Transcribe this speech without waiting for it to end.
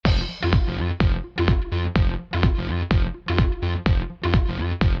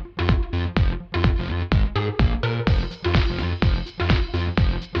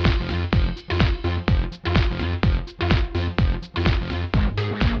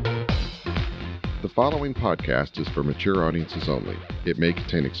following podcast is for mature audiences only. It may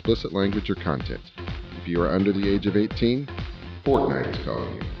contain explicit language or content. If you are under the age of 18, Fortnite is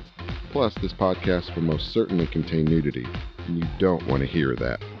calling you. Plus, this podcast will most certainly contain nudity, and you don't want to hear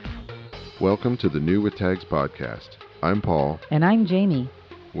that. Welcome to the New with Tags podcast. I'm Paul. And I'm Jamie.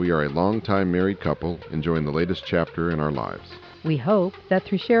 We are a long-time married couple enjoying the latest chapter in our lives. We hope that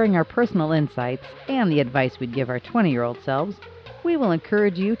through sharing our personal insights and the advice we'd give our 20-year-old selves, we will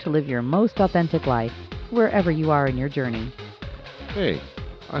encourage you to live your most authentic life, wherever you are in your journey. Hey,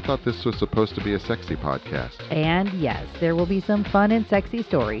 I thought this was supposed to be a sexy podcast. And yes, there will be some fun and sexy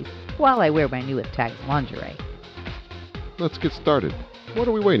stories while I wear my New with Tags lingerie. Let's get started. What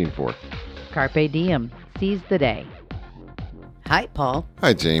are we waiting for? Carpe diem. Seize the day. Hi, Paul.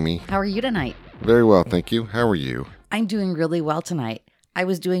 Hi, Jamie. How are you tonight? Very well, thank you. How are you? I'm doing really well tonight. I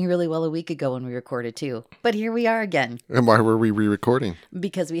was doing really well a week ago when we recorded too. But here we are again. And why were we re-recording?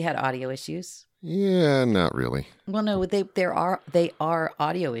 Because we had audio issues. Yeah, not really. Well, no, they are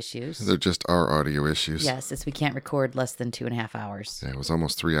audio issues. They're just our audio issues. Yes, it's we can't record less than 2.5 hours. Yeah, it was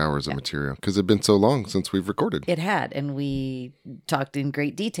almost 3 hours of material because it'd been so long since we've recorded. It had, and we talked in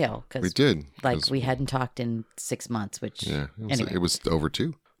great detail. We did. Like we hadn't talked in 6 months, which... Yeah, anyway. It was over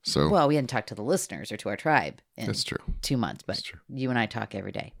 2. So well, we hadn't talked to the listeners or to our tribe in that's true. 2 months, but you and I talk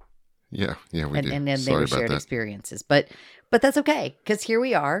every day. Yeah, we do. And then they Sorry were about shared that. experiences. But that's okay, because here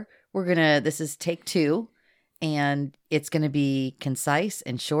we are. This is take 2, and it's going to be concise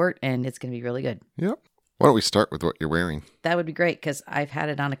and short, and it's going to be really good. Yep. Why don't we start with what you're wearing? That would be great, because I've had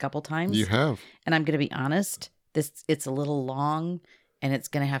it on a couple times. You have. And I'm going to be honest, it's a little long, and it's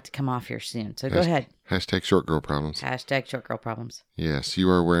going to have to come off here soon. So go ahead. Hashtag short girl problems. Hashtag short girl problems. Yes, you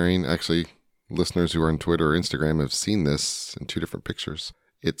are wearing, actually, listeners who are on Twitter or Instagram have seen this in 2 different pictures.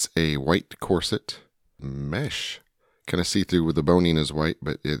 It's a white corset, mesh, kind of see-through with the boning is white,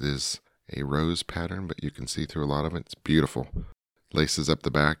 but it is a rose pattern, but you can see through a lot of it. It's beautiful. Laces up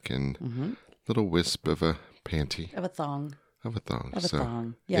the back and little wisp of a panty. Of a thong. Of a thong. Of a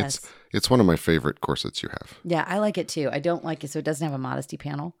thong, yes. It's one of my favorite corsets you have. Yeah, I like it too. I don't like it so it doesn't have a modesty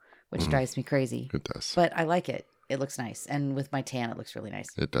panel, which drives me crazy. It does. But I like it. It looks nice. And with my tan, it looks really nice.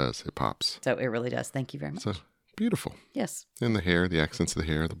 It does. It pops. So it really does. Thank you very much. So beautiful. Yes. And the hair, the accents of the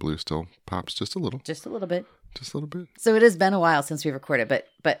hair, the blue still pops just a little. Just a little bit. Just a little bit. So it has been a while since we recorded,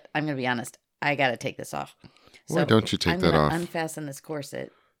 but I'm going to be honest. I got to take this off. Why don't you take that off? I'm going to unfasten this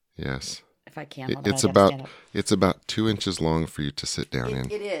corset. Yes. If I can. It's about 2 inches long for you to sit down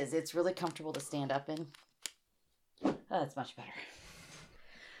in. It is. It's really comfortable to stand up in. Oh, that's much better.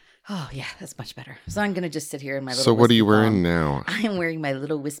 Oh, yeah, that's much better. So I'm going to just sit here in my little So what are you wispy wearing thong. now? I am wearing my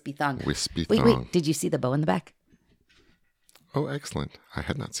little wispy thong. Wispy thong. Wait. Did you see the bow in the back? Oh, excellent. I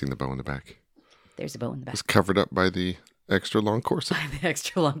had not seen the bow in the back. There's a bow in the back. It's covered up by the extra long corset. The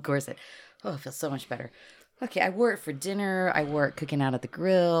extra long corset. Oh, it feels so much better. Okay, I wore it for dinner. I wore it cooking out at the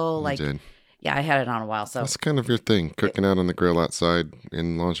grill. You did. Yeah, I had it on a while. So that's kind of your thing, cooking out on the grill outside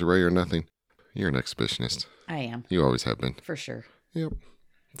in lingerie or nothing. You're an exhibitionist. I am. You always have been. For sure. Yep.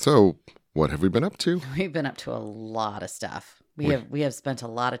 So, what have we been up to? We've been up to a lot of stuff. We have spent a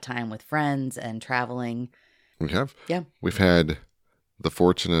lot of time with friends and traveling. We have? Yeah. We've had the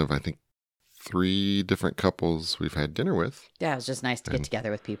fortune of, I think, 3 different couples we've had dinner with. Yeah, it was just nice to get together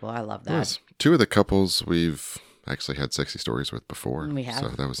with people. I love that. Yes. 2 of the couples we've actually had sexy stories with before. We have. So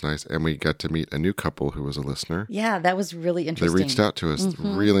that was nice. And we got to meet a new couple who was a listener. Yeah, that was really interesting. They reached out to us.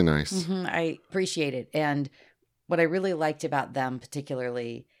 Really nice. I appreciate it. And what I really liked about them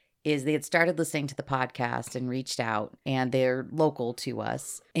particularly is they had started listening to the podcast and reached out, and they're local to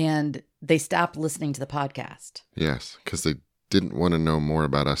us, and they stopped listening to the podcast. Yes, because they didn't want to know more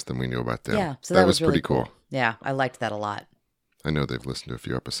about us than we knew about them. Yeah, so that was really pretty cool. Yeah, I liked that a lot. I know they've listened to a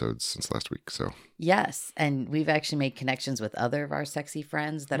few episodes since last week, so. Yes, and we've actually made connections with other of our sexy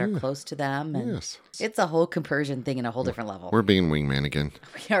friends that are close to them. And yes. It's a whole compersion thing in a whole different level. We're being wingman again.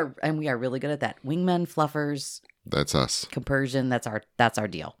 We are really good at that. Wingmen, fluffers. That's us. Compersion, that's our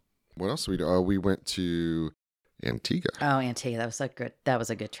deal. What else did we do? We went to Antigua. Oh, Antigua. That was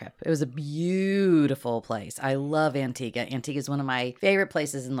a good trip. It was a beautiful place. I love Antigua. Antigua is one of my favorite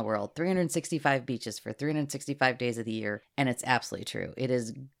places in the world. 365 beaches for 365 days of the year. And it's absolutely true. It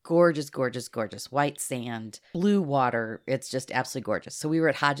is gorgeous, gorgeous, gorgeous. White sand, blue water. It's just absolutely gorgeous. So we were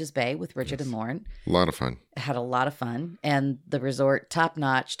at Hodges Bay with Richard and Lauren. A lot of fun. Had a lot of fun. And the resort, top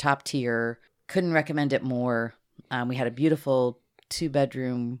notch, top tier. Couldn't recommend it more. We had a beautiful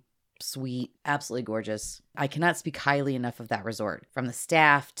 2-bedroom suite, absolutely gorgeous. I cannot speak highly enough of that resort, from the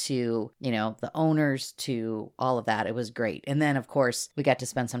staff to, the owners to all of that. It was great. And then, of course, we got to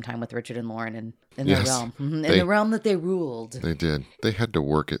spend some time with Richard and Lauren in their realm, in the realm that they ruled. They did. They had to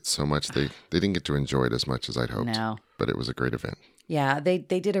work it so much. They didn't get to enjoy it as much as I'd hoped. No. But it was a great event. Yeah, they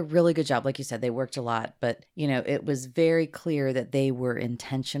did a really good job. Like you said, they worked a lot, but it was very clear that they were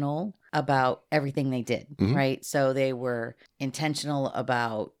intentional about everything they did, right? So they were intentional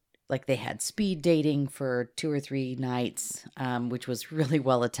about, like, they had speed dating for 2 or 3 nights, which was really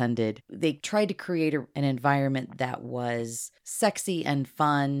well attended. They tried to create an environment that was sexy and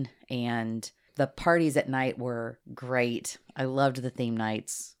fun, and the parties at night were great. I loved the theme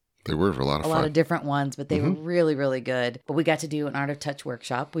nights. They were a lot of fun. A lot of different ones, but they were really, really good. But we got to do an Art of Touch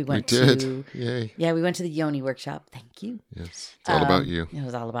workshop. We did. Yay. Yeah, we went to the Yoni workshop. Thank you. Yes. It's all about you. It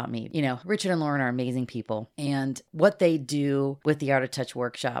was all about me. Richard and Lauren are amazing people. And what they do with the Art of Touch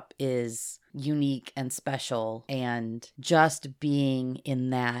workshop is unique and special. And just being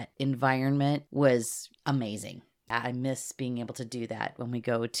in that environment was amazing. I miss being able to do that when we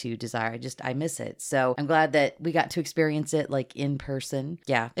go to Desire. I miss it. So I'm glad that we got to experience it, like, in person.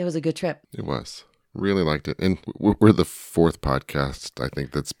 Yeah, it was a good trip. It was. Really liked it. And we're the 4th podcast, I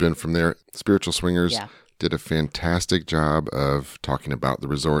think, that's been from there. Spiritual Swingers did a fantastic job of talking about the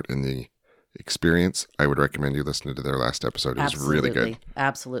resort and the experience. I would recommend you listen to their last episode. It was really good.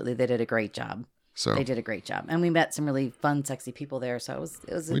 Absolutely. They did a great job. They did a great job. And we met some really fun, sexy people there. So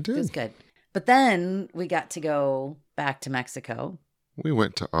it was good. But then we got to go back to Mexico. We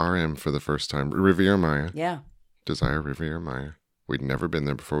went to RM for the first time. Riviera Maya. Yeah. Desire Riviera Maya. We'd never been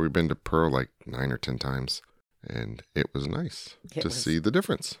there before. We'd been to Pearl like 9 or 10 times. And it was nice to see the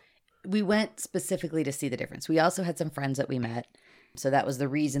difference. We went specifically to see the difference. We also had some friends that we met. So that was the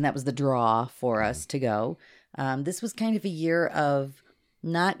reason, that was the draw for us to go. This was kind of a year of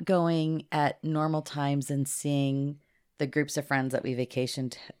not going at normal times and seeing the groups of friends that we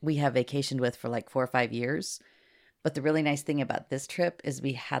have vacationed with for like 4 or 5 years. But the really nice thing about this trip is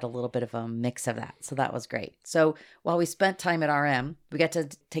we had a little bit of a mix of that. So that was great. So while we spent time at RM, we got to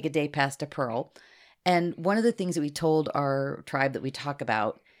take a day pass to Pearl. And one of the things that we told our tribe that we talk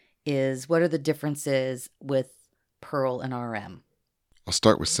about is, what are the differences with Pearl and RM? I'll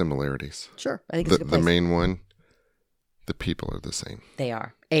start with similarities. Sure. I think it's a good place. The main one, the people are the same. They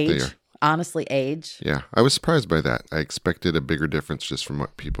are. Age. They are. Honestly, age. Yeah, I was surprised by that. I expected a bigger difference just from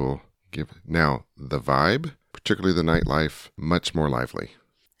what people give. Now, the vibe, particularly the nightlife, much more lively.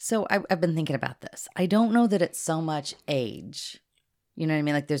 So I've been thinking about this. I don't know that it's so much age. You know what I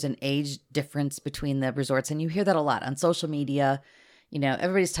mean? Like, there's an age difference between the resorts, and you hear that a lot on social media.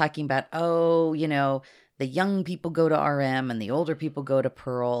 Everybody's talking about, the young people go to RM and the older people go to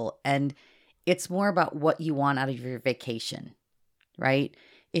Pearl. And it's more about what you want out of your vacation, right?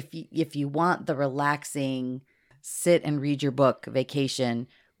 If you want the relaxing, sit and read your book vacation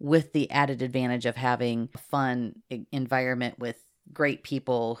with the added advantage of having a fun environment with great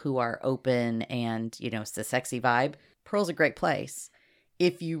people who are open and, it's the sexy vibe, Pearl's a great place.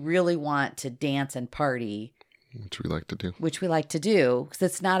 If you really want to dance and party, which we like to do, because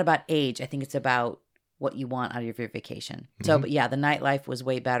it's not about age. I think it's about what you want out of your vacation. So, but yeah, the nightlife was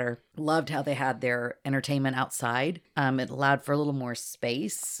way better. Loved how they had their entertainment outside. It allowed for a little more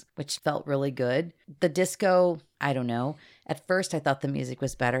space, which felt really good. The disco, I don't know. At first I thought the music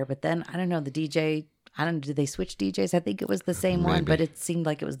was better, but then I don't know, the DJ, did they switch DJs? I think it was the same one, but it seemed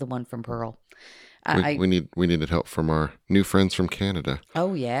like it was the one from Pearl. We needed help from our new friends from Canada.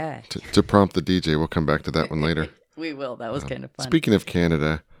 Oh, yeah. To prompt the DJ. We'll come back to that one later. We will. That was kind of fun. Speaking of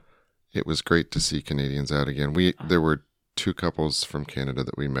Canada, it was great to see Canadians out again. There were 2 couples from Canada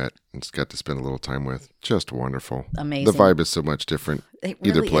that we met and just got to spend a little time with. Just wonderful. Amazing. The vibe is so much different. It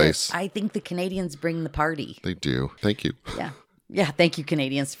really either place. Is. I think the Canadians bring the party. They do. Thank you. Yeah. Yeah. Thank you,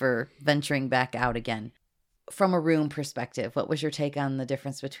 Canadians, for venturing back out again. From a room perspective, what was your take on the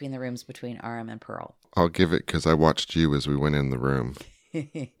difference between the rooms between RM and Pearl? I'll give it because I watched you as we went in the room.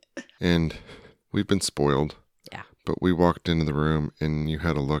 And we've been spoiled. Yeah. But we walked into the room and you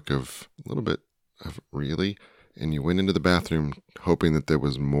had a look of a little bit of really, and you went into the bathroom hoping that there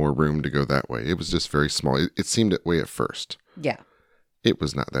was more room to go that way. It was just very small. It seemed that way at first. Yeah. It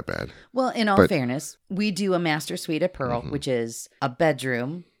was not that bad. Well, in all fairness, we do a master suite at Pearl, which is a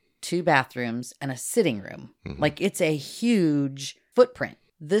bedroom, 2 bathrooms, and a sitting room. Like, it's a huge footprint.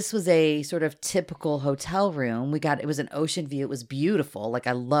 This was a sort of typical hotel room. It was an ocean view. It was beautiful. Like,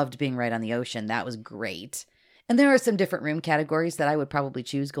 I loved being right on the ocean. That was great. And there are some different room categories that I would probably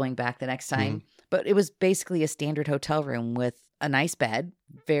choose going back the next time. But it was basically a standard hotel room with a nice bed,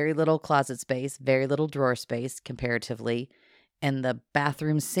 very little closet space, very little drawer space comparatively, And the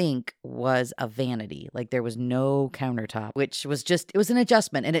bathroom sink was a vanity. Like there was no countertop, which was it was an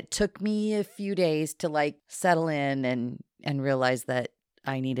adjustment. And it took me a few days to like settle in and realize that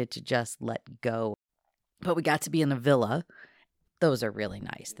I needed to just let go. But we got to be in a villa. Those are really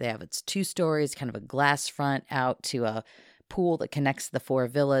nice. They have it's 2 stories, kind of a glass front out to a pool that connects the 4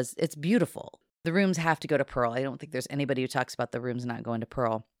 villas. It's beautiful. The rooms have to go to Pearl. I don't think there's anybody who talks about the rooms not going to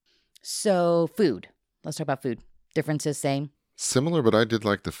Pearl. So food. Let's talk about food. Differences, same. Similar, but I did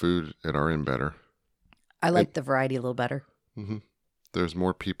like the food at RM better. I like the variety a little better. Mm-hmm. There's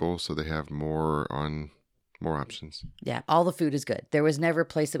more people, so they have more options. Yeah, all the food is good. There was never a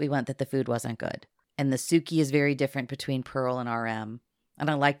place that we went that the food wasn't good. And the suki is very different between Pearl and RM. And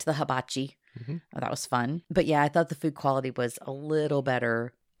I liked the hibachi. Mm-hmm. Oh, that was fun. But yeah, I thought the food quality was a little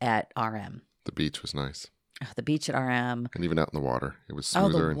better at RM. The beach was nice. The beach at RM. And even out in the water, it was Oh,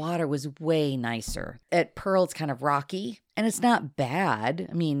 smoother. the water was way nicer. At Pearl, it's kind of rocky, and it's not bad.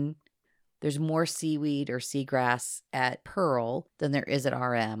 I mean, there's more seaweed or seagrass at Pearl than there is at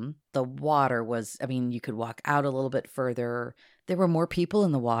RM. The water was, I mean, you could walk out a little bit further. There were more people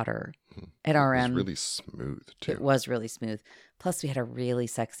in the water at RM. It was really smooth, too. It was really smooth. Plus, we had a really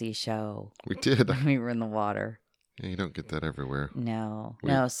sexy show. We did. When we were in the water. Yeah, you don't get that everywhere. No.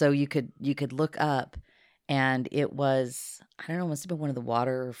 So you could look up. And it was, I don't know, it must have been one of the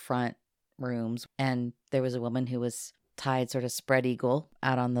waterfront rooms. And there was a woman who was tied sort of spread eagle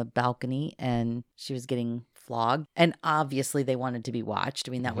out on the balcony, and she was getting flogged. And obviously they wanted to be watched.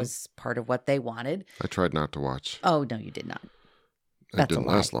 I mean, that was part of what they wanted. I tried not to watch. Oh, no, you did not. It didn't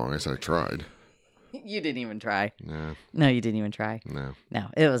last long. I said I tried. You didn't even try. No. No, you didn't even try. No. No,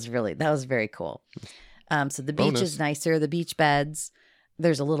 it was really, that was very cool. So the beach is nicer, the beach beds.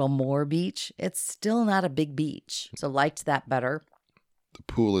 There's a little more beach. It's still not a big beach. So liked that better. The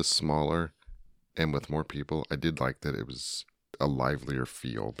pool is smaller and with more people. I did like that it was a livelier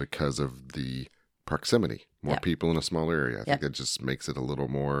feel because of the proximity. More people in a smaller area. I think that just makes it a little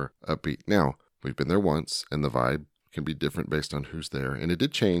more upbeat. Now, we've been there once, and the vibe can be different based on who's there. And it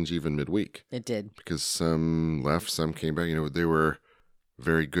did change even midweek. It did. Because some left, some came back. You know, they were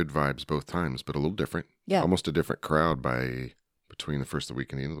very good vibes both times, but a little different. Yeah. Almost a different crowd between the first of the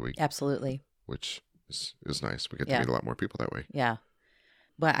week and the end of the week. Absolutely. Which is nice. We get to meet a lot more people that way. Yeah.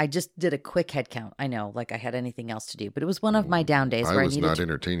 But I just did a quick head count. I know, like I had anything else to do. But it was one of my down days where I was not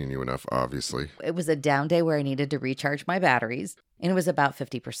entertaining you enough, obviously. It was a down day where I needed to recharge my batteries. And it was about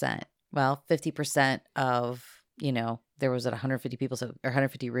 50%. Well, 50% of, you know, there was at 150 people, so or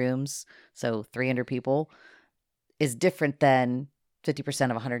 150 rooms, so 300 people is different than 50%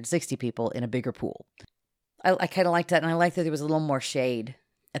 of 160 people in a bigger pool. I kind of liked that, and I liked that there was a little more shade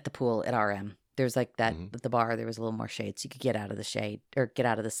at the pool at RM. There's like that at the bar, there was a little more shade, so you could get out of the shade or get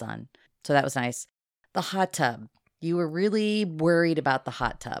out of the sun. So that was nice. The hot tub. You were really worried about the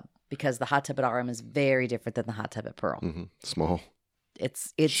hot tub because the hot tub at RM is very different than the hot tub at Pearl. Mm-hmm. Small.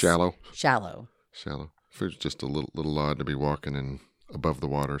 It's shallow. Shallow. It's just a little odd to be walking in above the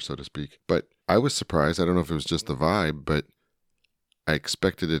water, so to speak. But I was surprised. I don't know if it was just the vibe, but I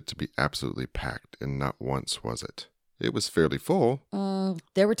expected it to be absolutely packed, and not once was it. It was fairly full.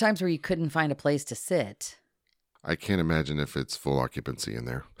 There were times where you couldn't find a place to sit. I can't imagine if it's full occupancy in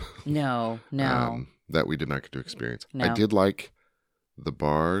there. No. That we did not get to experience. No. I did like the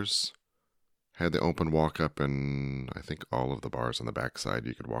bars had the open walk up, and I think all of the bars on the backside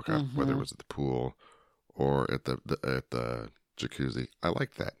you could walk up, whether it was at the pool or at the jacuzzi. I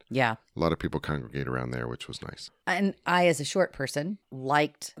liked that. Yeah. A lot of people congregate around there, which was nice. And I, as a short person,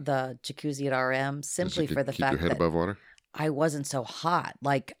 liked the jacuzzi at RM simply for the fact keep your head that above water? I wasn't so hot.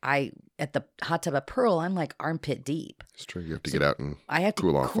 Like at the hot tub at Pearl, I'm like armpit deep. It's true. You have to get out and I have to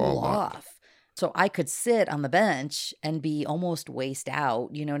cool off all lot. So I could sit on the bench and be almost waist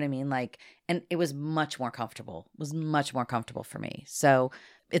out. You know what I mean? Like, and it was much more comfortable. It was much more comfortable for me. So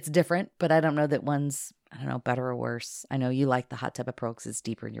it's different, but I don't know that one's, I don't know, better or worse. I know you like the hot tub at Pearl because it's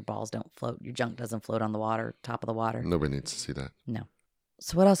deeper and your balls don't float. Your junk doesn't float on the water, top of the water. Nobody needs to see that. No.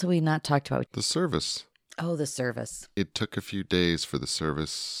 So what else have we not talked about? The service. Oh, the service. It took a few days for the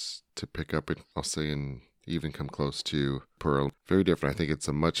service to pick up, I'll say, and even come close to Pearl. Very different. I think it's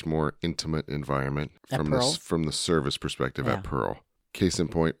a much more intimate environment from the service perspective at Pearl. Case in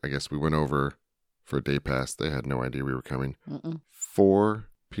point, I guess we went over for a day pass. They had no idea we were coming. 4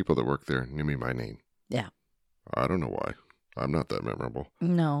 people that work there knew me by name. Yeah. I don't know why. I'm not that memorable.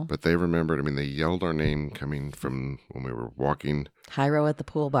 No. But they remembered. I mean, they yelled our name coming from when we were walking. Hyro at the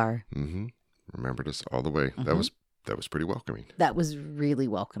pool bar. Mm-hmm. Remembered us all the way. That was pretty welcoming. That was really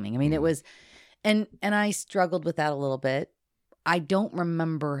welcoming. I mean, it was, and I struggled with that a little bit. I don't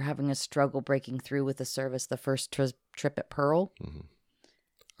remember having a struggle breaking through with the service the first trip at Pearl,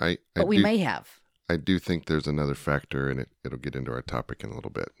 but we may have. I do think there's another factor, and it'll get into our topic in a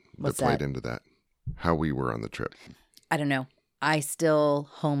little bit. What's that played that? into that? How we were on the trip. I don't know.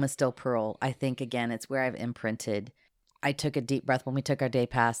 Home is still Pearl. I think, again, it's where I've imprinted. I took a deep breath. When we took our day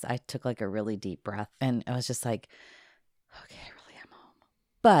pass, I took like a really deep breath. And I was just like, okay, I really am home.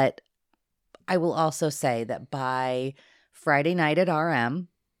 But I will also say that by Friday night at RM,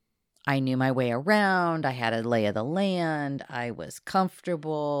 I knew my way around. I had a lay of the land. I was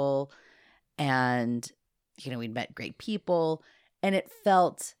comfortable. And, we'd met great people. And it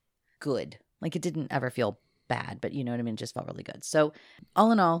felt good. Like it didn't ever feel bad, but you know what I mean? It just felt really good. So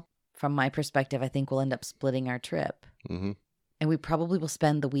all in all, from my perspective, I think we'll end up splitting our trip. Mm-hmm. And we probably will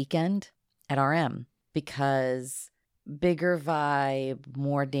spend the weekend at RM because bigger vibe,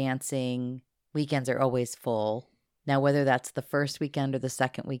 more dancing. Weekends are always full. Now, whether that's the first weekend or the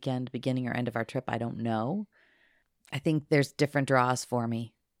second weekend, beginning or end of our trip, I don't know. I think there's different draws for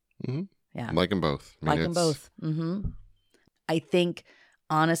me. Mm-hmm. Yeah. Like them both. Like them both. Mm-hmm. I think,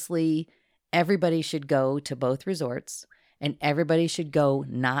 honestly, everybody should go to both resorts. And everybody should go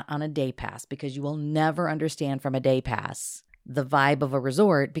not on a day pass because you will never understand from a day pass the vibe of a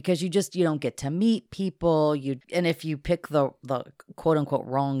resort because you don't get to meet people. And if you pick the quote unquote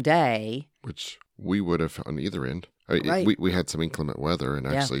wrong day, which we would have on either end. Right. We had some inclement weather, and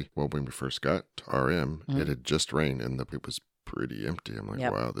actually, when we first got to RM, it had just rained, and it was pretty empty. I'm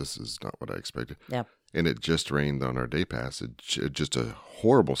like, wow, this is not what I expected. Yep. And it just rained on our day pass. It just a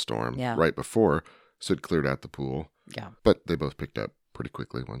horrible storm right before, so it cleared out the pool. Yeah. But they both picked up pretty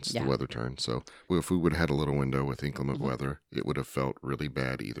quickly once the weather turned. So if we would have had a little window with inclement weather, it would have felt really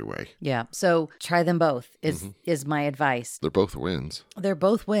bad either way. Yeah. So try them both is my advice. They're both wins. They're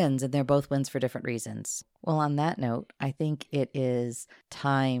both wins, and they're both wins for different reasons. Well, on that note, I think it is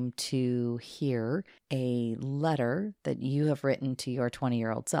time to hear a letter that you have written to your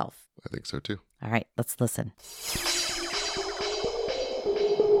 20-year-old self. I think so too. All right, let's listen.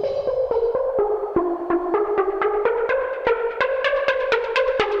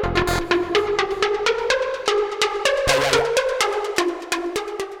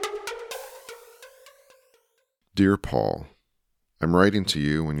 Dear Paul, I'm writing to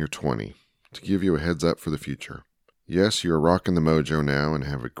you when you're 20 to give you a heads up for the future. Yes, you're rocking the mojo now and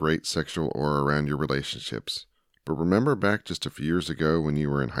have a great sexual aura around your relationships. But remember back just a few years ago when you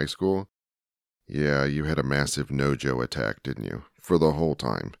were in high school? Yeah, you had a massive nojo attack, didn't you? For the whole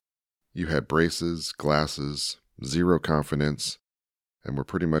time. You had braces, glasses, zero confidence, and were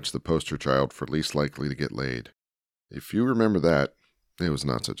pretty much the poster child for least likely to get laid. If you remember that, it was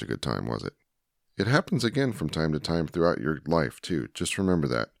not such a good time, was it? It happens again from time to time throughout your life, too. Just remember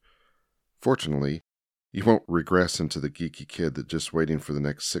that. Fortunately, you won't regress into the geeky kid that's just waiting for the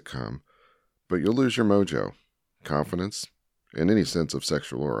next sitcom, but you'll lose your mojo, confidence, and any sense of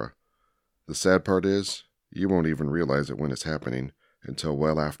sexual aura. The sad part is, you won't even realize it when it's happening until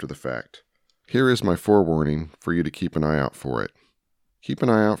well after the fact. Here is my forewarning for you to keep an eye out for it. Keep an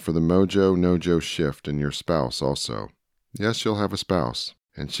eye out for the mojo-nojo shift in your spouse also. Yes, you'll have a spouse.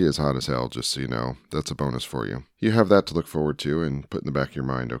 And she is hot as hell, just so you know. That's a bonus for you. You have that to look forward to and put in the back of your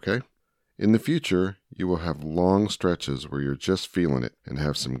mind, okay? In the future, you will have long stretches where you're just feeling it and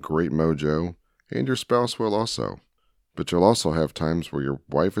have some great mojo, and your spouse will also. But you'll also have times where your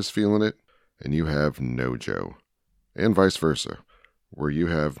wife is feeling it and you have nojo. And vice versa, where you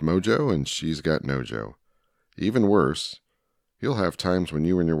have mojo and she's got nojo. Even worse, you'll have times when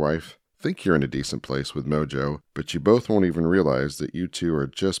you and your wife think you're in a decent place with mojo, but you both won't even realize that you two are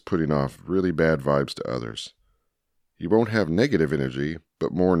just putting off really bad vibes to others. You won't have negative energy,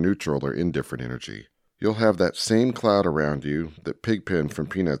 but more neutral or indifferent energy. You'll have that same cloud around you that Pigpen from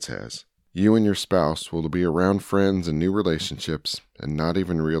Peanuts has. You and your spouse will be around friends and new relationships and not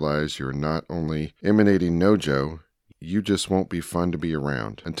even realize you're not only emanating nojo, you just won't be fun to be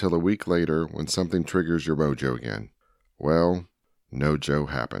around until a week later when something triggers your mojo again. Well, nojo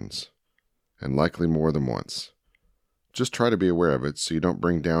happens. And likely more than once. Just try to be aware of it so you don't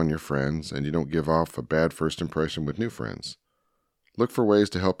bring down your friends and you don't give off a bad first impression with new friends. Look for ways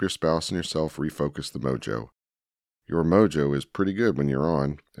to help your spouse and yourself refocus the mojo. Your mojo is pretty good when you're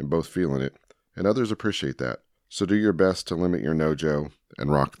on and both feeling it, and others appreciate that. So do your best to limit your nojo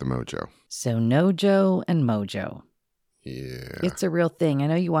and rock the mojo. So nojo and mojo. Yeah. It's a real thing. I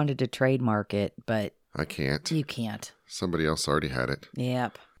know you wanted to trademark it, but I can't. You can't. Somebody else already had it.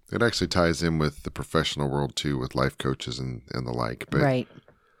 Yep. It actually ties in with the professional world, too, with life coaches and the like. But, right.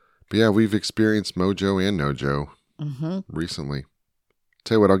 But yeah, we've experienced mojo and nojo recently.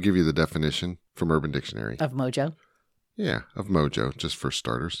 Tell you what, I'll give you the definition from Urban Dictionary. Of mojo? Yeah, of mojo, just for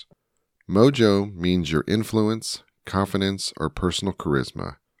starters. Mojo means your influence, confidence, or personal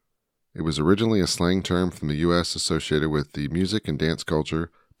charisma. It was originally a slang term from the U.S. associated with the music and dance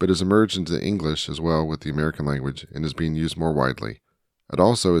culture, but has emerged into English as well with the American language and is being used more widely. It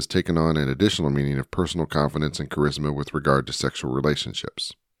also has taken on an additional meaning of personal confidence and charisma with regard to sexual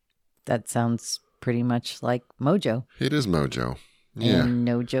relationships. That sounds pretty much like mojo. It is mojo. Yeah. And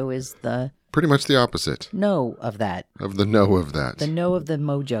nojo is the Pretty much the opposite. no of that. Of the no of that. The no of the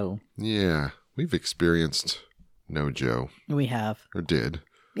mojo. Yeah. We've experienced nojo. We have. Or did.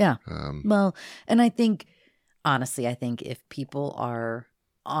 Yeah. Well, and I think, honestly, if people are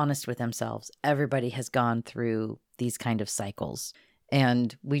honest with themselves, everybody has gone through these kind of cycles.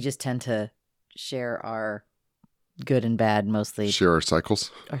 And we just tend to share our good and bad mostly. Share our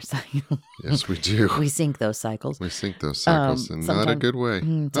cycles? Our cycle. Yes, we do. We sync those cycles. We sync those cycles in not a good way.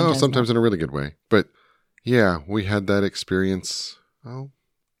 Sometimes in a really good way. But yeah, we had that experience, a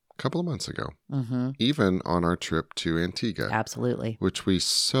couple of months ago. Mm-hmm. Even on our trip to Antigua. Absolutely. Which we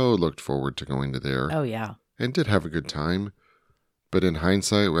so looked forward to going to there. Oh, yeah. And did have a good time. But in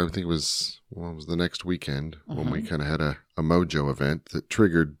hindsight, I think it was the next weekend when we kind of had a mojo event that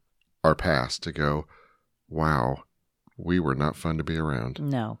triggered our past to go, wow, we were not fun to be around.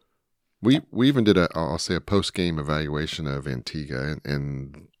 No. We even did a post-game evaluation of Antigua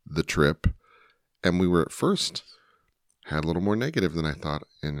and the trip. And we were at first had a little more negative than I thought.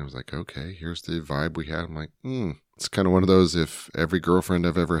 And it was like, okay, here's the vibe we had. I'm like, it's kind of one of those, if every girlfriend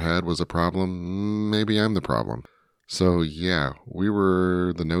I've ever had was a problem, maybe I'm the problem. So, yeah, we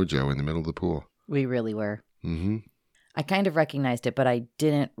were the nojo in the middle of the pool. We really were. Mm-hmm. I kind of recognized it, but I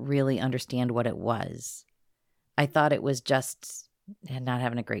didn't really understand what it was. I thought it was just not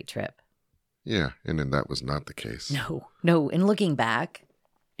having a great trip. Yeah, and then that was not the case. No. And looking back,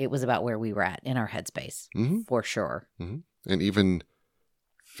 it was about where we were at in our headspace, for sure. Mm-hmm. And even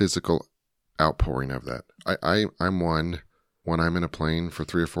physical outpouring of that. I'm one, when I'm in a plane for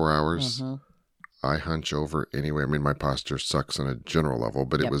 3 or 4 hours, I hunch over anyway. I mean, my posture sucks on a general level,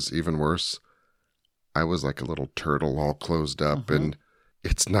 but it was even worse. I was like a little turtle all closed up, and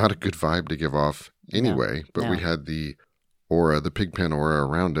it's not a good vibe to give off anyway, but we had the aura, the pigpen aura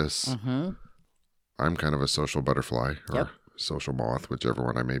around us. I'm kind of a social butterfly or social moth, whichever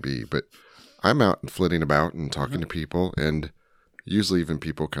one I may be, but I'm out and flitting about and talking to people, and usually even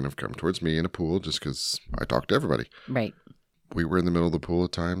people kind of come towards me in a pool just because I talk to everybody. Right. We were in the middle of the pool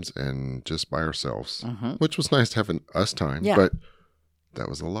at times and just by ourselves, which was nice having us time, but that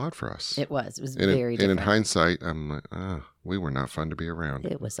was a lot for us. It was. It was very different. And in hindsight, I'm like, we were not fun to be around.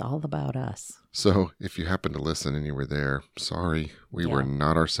 It was all about us. So if you happen to listen and you were there, sorry, we were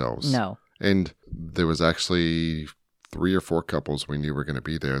not ourselves. No. And there was actually 3 or 4 couples we knew were going to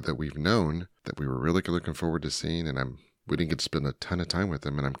be there that we've known that we were really looking forward to seeing, and we didn't get to spend a ton of time with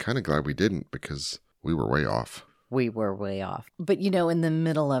them, and I'm kind of glad we didn't because we were way off. We were way off. But, in the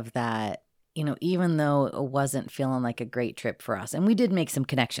middle of that, even though it wasn't feeling like a great trip for us, and we did make some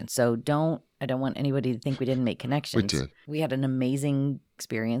connections. So I don't want anybody to think we didn't make connections. We did. We had an amazing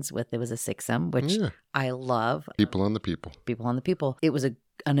experience it was a Sixum, which I love. People on the people. People on the people. It was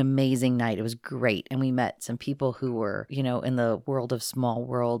an amazing night. It was great. And we met some people who were, in the world of small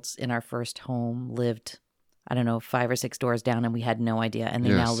worlds in our first home, lived, 5 or 6 doors down, and we had no idea. And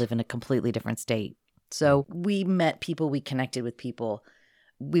they now live in a completely different state. So we met people, we connected with people.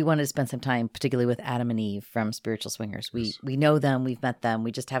 We wanted to spend some time, particularly with Adam and Eve from Spiritual Swingers. We know them, we've met them.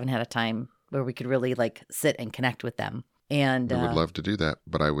 We just haven't had a time where we could really sit and connect with them. And we would love to do that,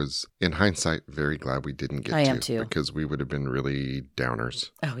 but I was, in hindsight, very glad we didn't get to. I am too. Because we would have been really downers.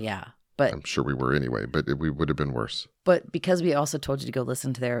 Oh, yeah. But I'm sure we were anyway, but we would have been worse. But because we also told you to go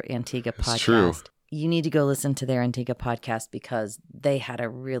listen to their Antigua podcast. True. You need to go listen to their Antigua podcast because they had a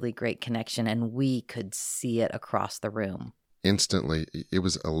really great connection and we could see it across the room. Instantly, it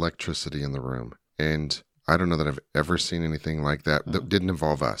was electricity in the room. And I don't know that I've ever seen anything like that that didn't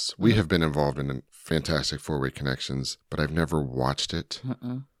involve us. We have been involved in fantastic 4-way connections, but I've never watched it.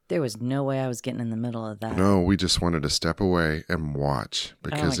 There was no way I was getting in the middle of that. No, we just wanted to step away and watch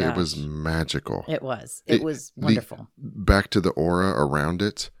because it was magical. It was. It was wonderful. Back to the aura around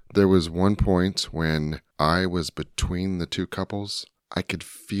it. There was one point when I was between the 2 couples. I could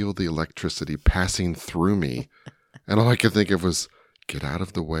feel the electricity passing through me. And all I could think of was, get out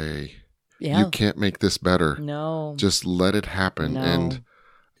of the way. Yeah. You can't make this better. No. Just let it happen. No.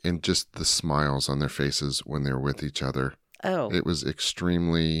 And just the smiles on their faces when they're with each other. Oh. It was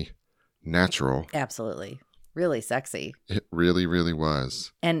extremely natural. Absolutely. really sexy. It really, really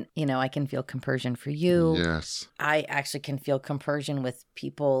was. And, I can feel compersion for you. Yes. I actually can feel compersion with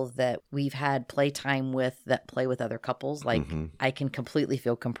people that we've had playtime with that play with other couples. Like, I can completely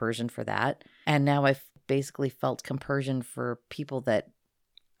feel compersion for that. And now I've basically felt compersion for people that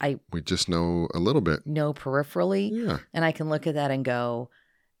we just know a little bit. Know peripherally. Yeah. And I can look at that and go,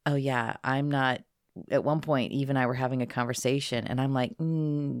 oh, yeah, I'm not. At one point, Eve and I were having a conversation and I'm like,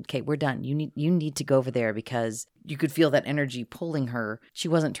 okay, we're done. You need to go over there, because you could feel that energy pulling her. She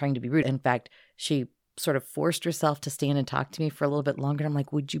wasn't trying to be rude. In fact, she sort of forced herself to stand and talk to me for a little bit longer. I'm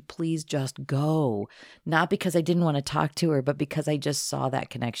like, would you please just go? Not because I didn't want to talk to her, but because I just saw that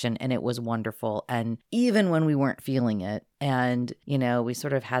connection and it was wonderful. And even when we weren't feeling it, and, we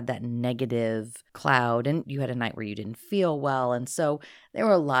sort of had that negative cloud, and you had a night where you didn't feel well. And so there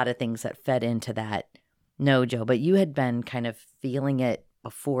were a lot of things that fed into that no-Joe, but you had been kind of feeling it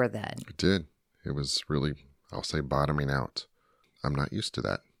before then. I did. It was really, I'll say, bottoming out. I'm not used to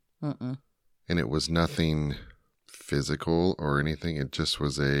that. And it was nothing physical or anything. It just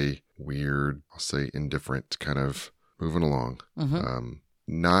was a weird, I'll say, indifferent kind of moving along.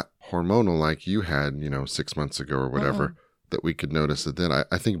 Not hormonal like you had, 6 months ago or whatever, that we could notice it then.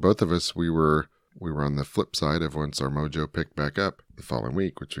 I think both of us, we were on the flip side of once our mojo picked back up the following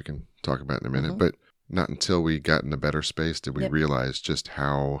week, which we can talk about in a minute. But not until we got in a better space did we realize just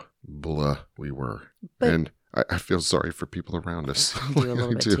how blah we were. And I feel sorry for people around us. I do a little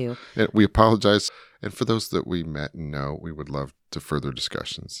bit too. And we apologize. And for those that we met and know, we would love to further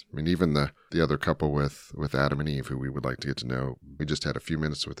discussions. I mean, even the other couple with Adam and Eve, who we would like to get to know, we just had a few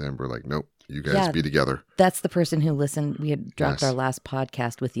minutes with them. We're like, nope, you guys be together. That's the person who listened. We had dropped our last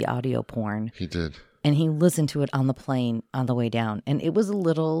podcast with the audio porn. He did. And he listened to it on the plane on the way down. And it was a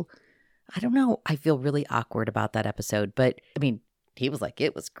little, I don't know, I feel really awkward about that episode. But, I mean, he was like,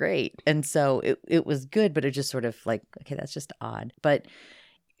 it was great. And so it was good, but it just sort of like, okay, that's just odd. But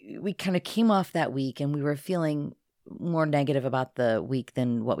we kind of came off that week and we were feeling more negative about the week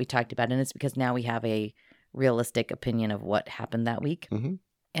than what we talked about. And it's because now we have a realistic opinion of what happened that week.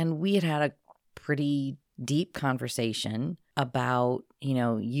 And we had a pretty deep conversation about,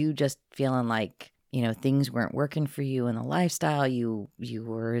 you just feeling like, things weren't working for you in the lifestyle. You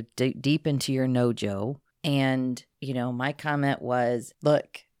were deep into your no-Joe. And, my comment was,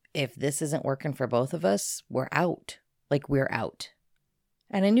 look, if this isn't working for both of us, we're out. Like, we're out.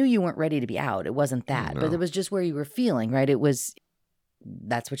 And I knew you weren't ready to be out. It wasn't that. But it was just where you were feeling, right?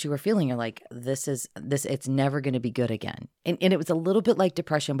 That's what you were feeling. You're like, it's never going to be good again. And it was a little bit like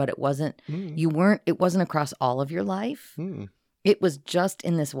depression, but it wasn't, it wasn't across all of your life. It was just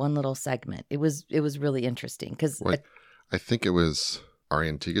in this one little segment. It was really interesting because I think it was our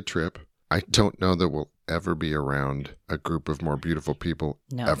Antigua trip. I don't know that we'll ever be around a group of more beautiful people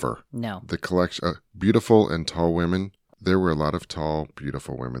ever. No. The collection, beautiful and tall women. There were a lot of tall,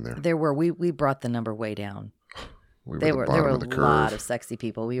 beautiful women there. There were. We brought the number way down. There were a lot of sexy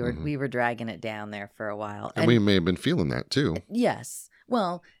people. We were dragging it down there for a while. And we may have been feeling that too. Yes.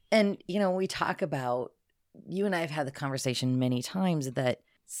 Well, and we talk about, you and I have had the conversation many times that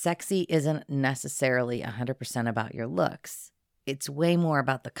sexy isn't necessarily 100% about your looks. It's way more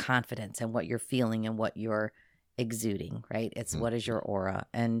about the confidence and what you're feeling and what you're exuding, right? It's what is your aura.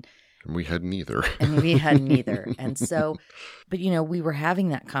 And we had neither. And so, but we were having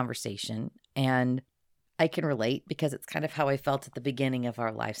that conversation, and I can relate because it's kind of how I felt at the beginning of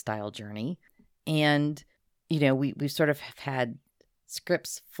our lifestyle journey. And, we sort of have had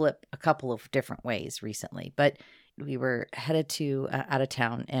scripts flip a couple of different ways recently, but we were headed to out of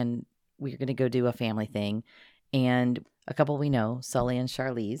town and we were going to go do a family thing. And a couple we know, Sully and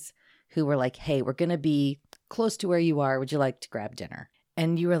Charlize, who were like, hey, we're going to be close to where you are. Would you like to grab dinner?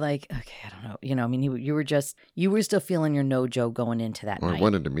 And you were like, okay, I don't know. I mean, you were still feeling your no-Joe going into that night. I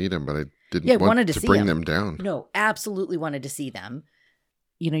wanted to meet him, but I didn't want to bring them down. No, absolutely wanted to see them.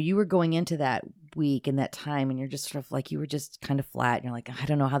 You were going into that week and that time and you're just sort of like, you were just kind of flat. And you're like, I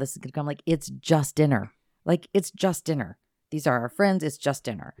don't know how this is going to come. Like, it's just dinner. Like, it's just dinner. These are our friends. It's just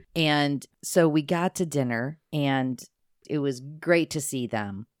dinner. And so we got to dinner and it was great to see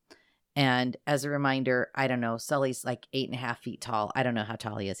them. And as a reminder, I don't know, Sully's like 8.5 feet tall. I don't know how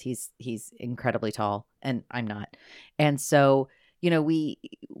tall he is. He's incredibly tall and I'm not. And so,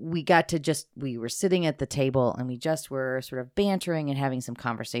 we got to we were sitting at the table and we just were sort of bantering and having some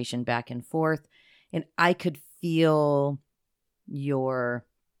conversation back and forth. And I could feel your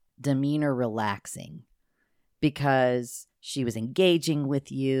demeanor relaxing because she was engaging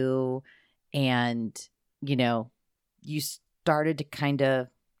with you and, you started to kind of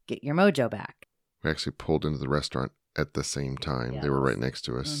get your mojo back. We actually pulled into the restaurant at the same time. Yes. They were right next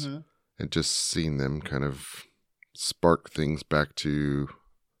to us. and just seeing them kind of spark things back to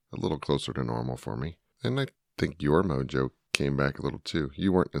a little closer to normal for me. And I think your mojo came back a little too.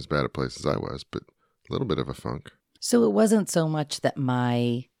 You weren't as bad a place as I was, but a little bit of a funk. So it wasn't so much that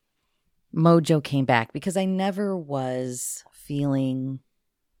my mojo came back, because I never was feeling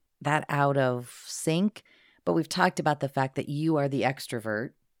that out of sync. But we've talked about the fact that you are the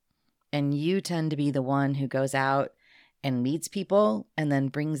extrovert and you tend to be the one who goes out and meets people and then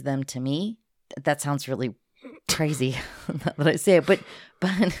brings them to me. That sounds really crazy that I say it, but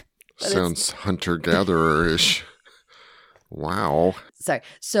sounds hunter-gatherer-ish. Wow. Sorry.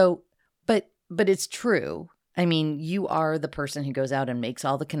 So, but it's true. I mean, you are the person who goes out and makes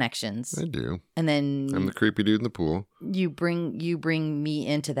all the connections. I do. And then I'm the creepy dude in the pool. You bring me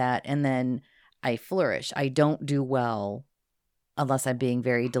into that, and then I flourish. I don't do well unless I'm being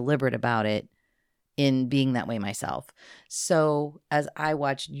very deliberate about it in being that way myself. So as I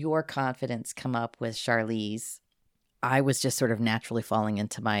watched your confidence come up with Charlize, I was just sort of naturally falling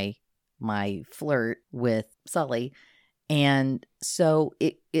into my flirt with Sully. And so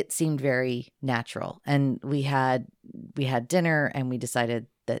it seemed very natural. And we had dinner, and we decided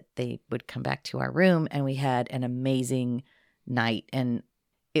that they would come back to our room, and we had an amazing night. And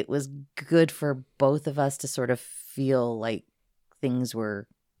it was good for both of us to sort of feel like things were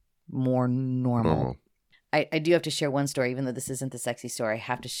more normal. I do have to share one story, even though this isn't the sexy story. I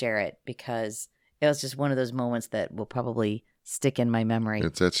have to share it because it was just one of those moments that will probably stick in my memory.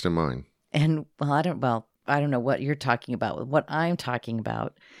 It's etched in mine. And I don't know what you're talking about. What I'm talking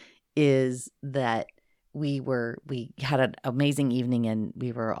about is that we had an amazing evening, and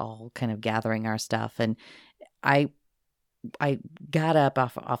we were all kind of gathering our stuff. And I got up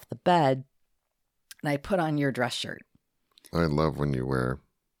off the bed, and I put on your dress shirt. I love when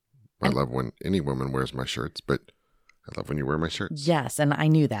any woman wears my shirts, but I love when you wear my shirts. Yes, and I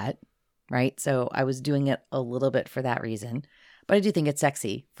knew that, right? So I was doing it a little bit for that reason. But I do think it's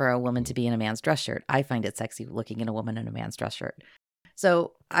sexy for a woman to be in a man's dress shirt. I find it sexy looking in a woman in a man's dress shirt.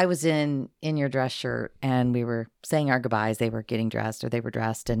 So I was in your dress shirt, and we were saying our goodbyes. They were getting dressed, or they were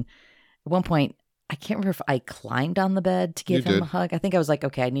dressed. And at one point, I can't remember if I climbed on the bed to give him a hug. I think I was like,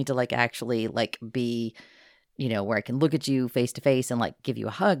 okay, I need to actually be, where I can look at you face to face and give you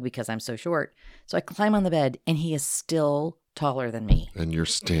a hug because I'm so short. So I climb on the bed, and he is still taller than me. And you're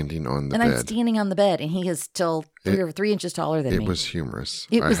standing on the bed. And I'm standing on the bed, and he is still 3 inches taller than me. It was humorous.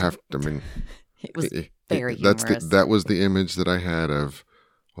 It was very humorous. That was the image that I had of,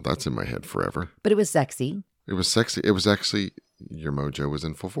 well, that's in my head forever. But it was sexy. It was sexy. It was actually, your mojo was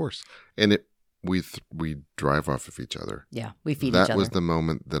in full force. And we drive off of each other. Yeah, we feed each other. That was the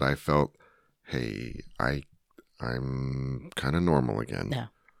moment that I felt, hey, I'm kind of normal again. Yeah.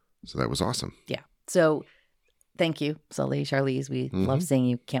 So that was awesome. Yeah. So thank you, Sully, Charlize. We love seeing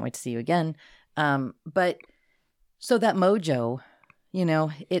you. Can't wait to see you again. But so that mojo,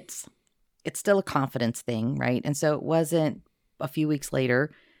 it's still a confidence thing, right? And so it wasn't a few weeks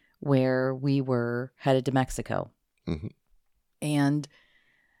later where we were headed to Mexico. Mm-hmm. And,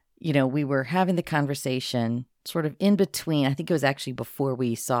 we were having the conversation sort of in between. I think it was actually before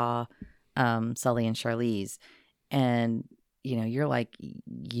we saw Sully and Charlize. And, you're like,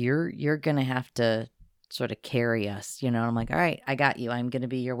 you're going to have to sort of carry us, and I'm like, all right, I got you. I'm going to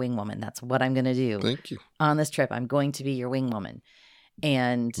be your wing woman. That's what I'm going to do. Thank you. On this trip, I'm going to be your wing woman.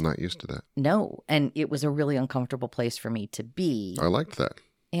 And I'm not used to that. No. And it was a really uncomfortable place for me to be. I liked that.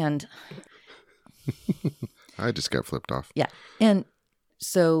 And I just got flipped off. Yeah. And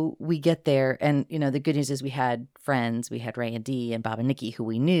so we get there, and, the good news is we had friends. We had Ray and Dee and Bob and Nikki, who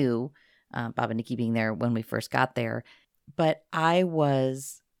we knew, Bob and Nikki being there when we first got there. But I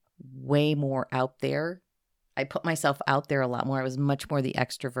was way more out there. I put myself out there a lot more. I was much more the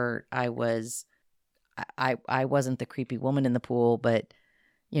extrovert. I wasn't the creepy woman in the pool, but,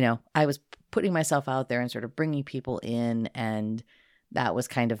 I was putting myself out there and sort of bringing people in. And that was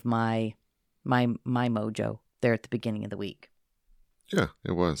kind of my mojo there at the beginning of the week. Yeah,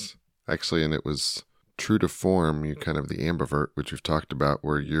 it was actually. And it was true to form. You kind of the ambivert, which we've talked about,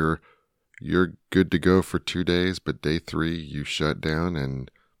 where you're good to go for 2 days, but day 3 you shut down,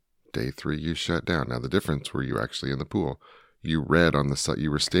 and day 3 you shut down. Now the difference were you actually in the pool. You read on the side. You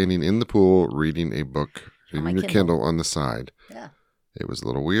were standing in the pool reading a book, reading your Kindle on the side. Yeah. It was a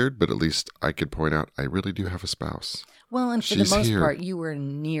little weird, but at least I could point out I really do have a spouse. Well, and for the most part, you were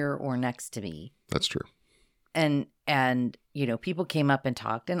near or next to me. That's true. And people came up and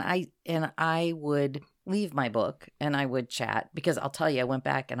talked, and I would leave my book and I would chat, because I'll tell you, I went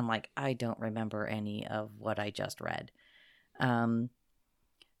back and I'm like, I don't remember any of what I just read. But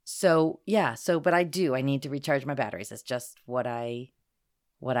I need to recharge my batteries. It's just what I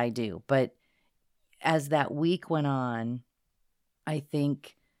what I do. But as that week went on, I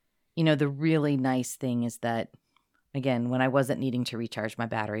think, the really nice thing is that, again, when I wasn't needing to recharge my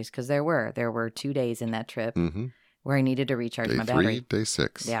batteries, because there were 2 days in that trip where I needed to recharge Day my 3, battery. day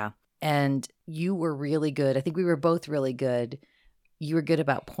 6. Yeah. And you were really good. I think we were both really good. You were good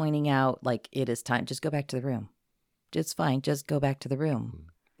about pointing out, like, it is time. Just go back to the room. It's fine. Just go back to the room.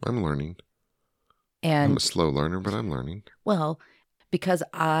 I'm learning. And I'm a slow learner, but I'm learning. Well, because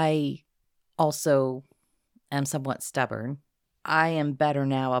I also am somewhat stubborn, I am better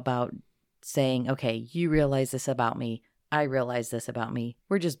now about saying, okay, you realize this about me. I realize this about me.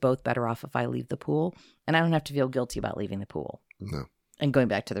 We're just both better off if I leave the pool. And I don't have to feel guilty about leaving the pool. No. And going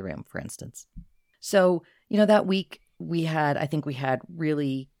back to the room, for instance. So, that week I think we had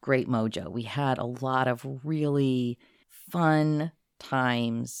really great mojo. We had a lot of really fun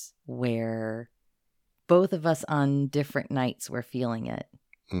times where both of us on different nights were feeling it.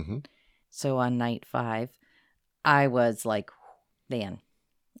 Mm-hmm. So on night 5, I was like, man,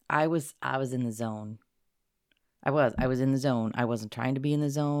 I was in the zone. I was in the zone. I wasn't trying to be in the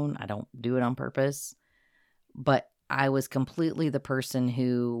zone. I don't do it on purpose. But I was completely the person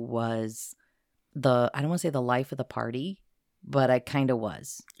who was I don't want to say the life of the party, but I kind of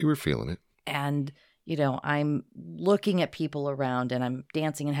was. You were feeling it. And, I'm looking at people around and I'm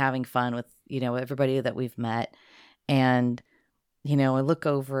dancing and having fun with, everybody that we've met. And, I look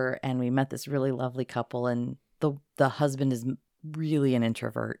over and we met this really lovely couple, and the husband is really an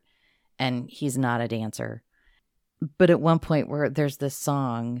introvert and he's not a dancer. But at one point where there's this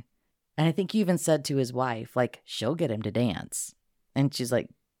song, and I think you even said to his wife, like, she'll get him to dance. And she's like,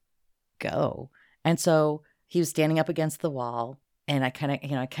 go. And so he was standing up against the wall, and I kind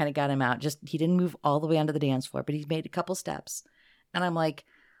of got him out. He didn't move all the way onto the dance floor, but he made a couple steps. And I'm like,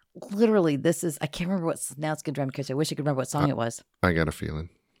 literally, I can't remember now it's going to drive me crazy. I wish I could remember what song it was. I Got a Feeling.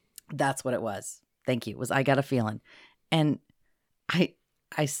 That's what it was. Thank you. It was I Got a Feeling. And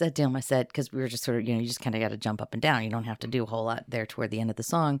I said to him, because we were just sort of, you just kind of got to jump up and down. You don't have to do a whole lot there toward the end of the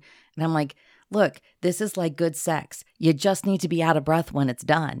song. And I'm like, look, this is like good sex. You just need to be out of breath when it's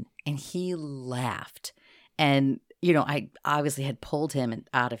done. And he laughed. And, I obviously had pulled him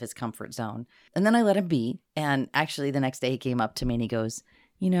out of his comfort zone. And then I let him be. And actually the next day he came up to me and he goes,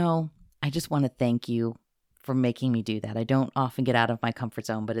 I just want to thank you for making me do that. I don't often get out of my comfort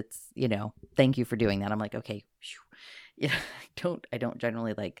zone, but it's, thank you for doing that. I'm like, okay. Yeah, I don't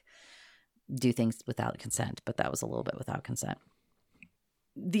generally like do things without consent, but that was a little bit without consent.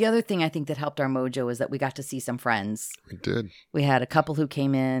 The other thing I think that helped our mojo is that we got to see some friends. We did. We had a couple who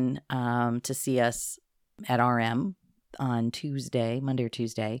came in to see us at RM on Monday or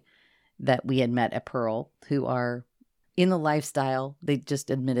Tuesday, that we had met at Pearl, who are in the lifestyle. They just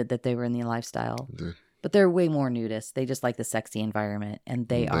admitted that they were in the lifestyle. But they're way more nudists. They just like the sexy environment, and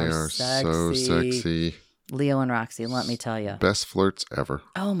they are sexy. So sexy. Leo and Roxy, let me tell you. Best flirts ever.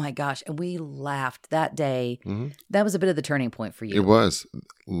 Oh my gosh. And we laughed that day. Mm-hmm. That was a bit of the turning point for you. It was.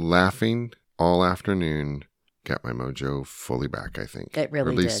 Laughing all afternoon got my mojo fully back, I think. It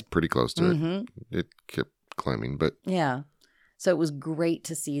really did. Or at least did. Pretty close to it. It kept climbing, but. Yeah. So it was great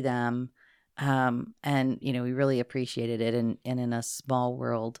to see them. And, we really appreciated it. And in a small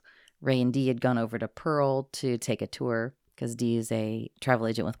world, Ray and Dee had gone over to Pearl to take a tour, because Dee is a travel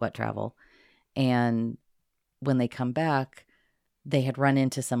agent with Wet Travel. And when they come back, they had run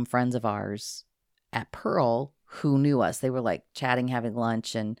into some friends of ours at Pearl who knew us. They were like chatting, having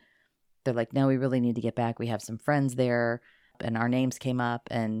lunch, and they're like, no, we really need to get back. We have some friends there. And our names came up,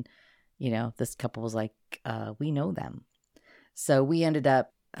 and, this couple was like, we know them. So we ended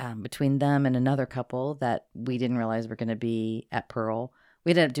up, between them and another couple that we didn't realize were going to be at Pearl,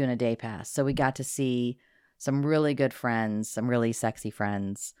 we ended up doing a day pass. So we got to see some really good friends, some really sexy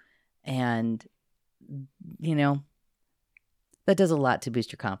friends. And, that does a lot to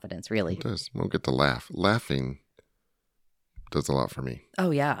boost your confidence, really. It does. We'll get to laugh. Laughing does a lot for me. Oh,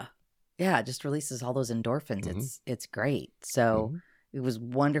 yeah. Yeah, it just releases all those endorphins. Mm-hmm. It's great. So it was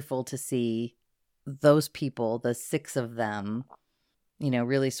wonderful to see those people, the 6 of them,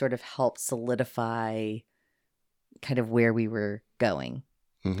 really sort of help solidify kind of where we were going.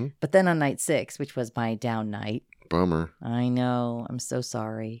 Mm-hmm. But then on night 6, which was my down night. Bummer. I know. I'm so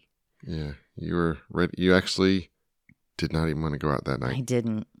sorry. Yeah, you were ready. You actually did not even want to go out that night. I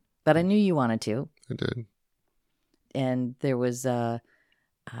didn't, but I knew you wanted to. I did. And there was, we'll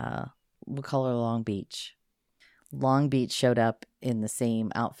call her Long Beach. Long Beach showed up in the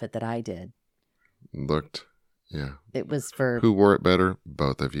same outfit that I did. Looked, yeah. It was for... Who wore it better?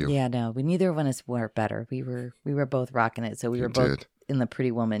 Both of you. Yeah, no, neither of us wore it better. We were both rocking it, so we were both in the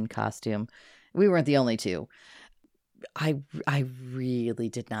Pretty Woman costume. We weren't the only two. I really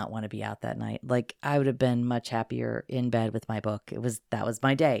did not want to be out that night. Like, I would have been much happier in bed with my book. That was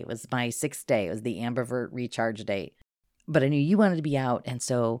my day. It was my 6th day. It was the ambivert recharge date. But I knew you wanted to be out, and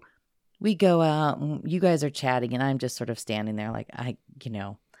so we go out, and you guys are chatting, and I'm just sort of standing there like,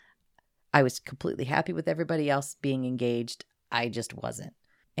 I was completely happy with everybody else being engaged. I just wasn't.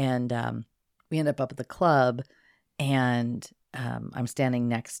 And we end up at the club, and I'm standing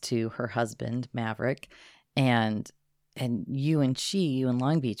next to her husband, Maverick, and you and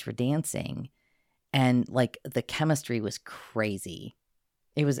Long Beach were dancing, and like the chemistry was crazy.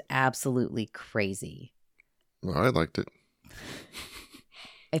 It was absolutely crazy. Well, I liked it.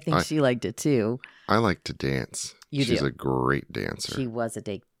 I think she liked it too. I like to dance. She's do. a great dancer. She was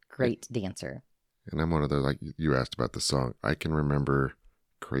a great dancer. And I'm one of those, like you asked about the song. I can remember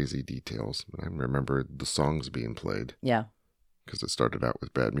crazy details. I remember the songs being played. Yeah. Because it started out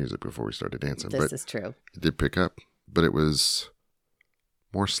with bad music before we started dancing. This is true. It did pick up, but it was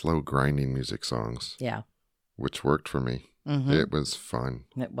more slow grinding music songs. Yeah. Which worked for me. Mm-hmm. It was fun.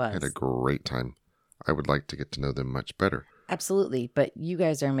 It was. I had a great time. I would like to get to know them much better. Absolutely. But you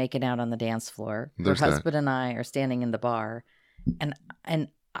guys are making out on the dance floor. There's Her husband and I are standing in the bar. And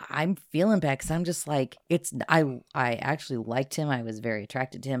I'm feeling bad because I'm just like, I actually liked him. I was very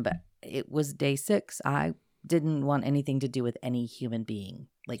attracted to him, but it was day 6. I didn't want anything to do with any human being.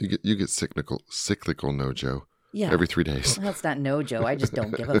 Like, you get cyclical Nojo. Yeah. Every 3 days. Well, that's not Nojo. I just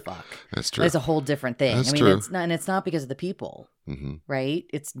don't give a fuck. That's true. It's a whole different thing. That's I mean, true. it's not because of the people, mm-hmm. right?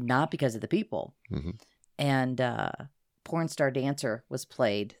 It's not because of the people. Mm-hmm. And Porn Star Dancer was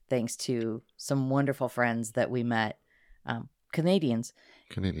played thanks to some wonderful friends that we met, Canadians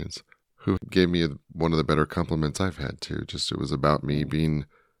who gave me one of the better compliments I've had too. Just it was about me being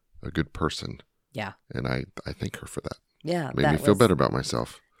a good person. Yeah. And I thank her for that. Yeah. Made me feel better about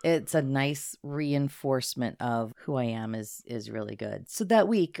myself. It's a nice reinforcement of who I am is really good. So that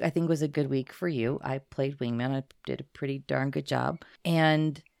week, I think, was a good week for you. I played Wingman. I did a pretty darn good job.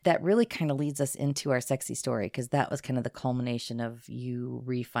 And that really kind of leads us into our sexy story, because that was kind of the culmination of you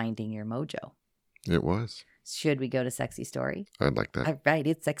refinding your mojo. It was. Should we go to sexy story? I'd like that. All right,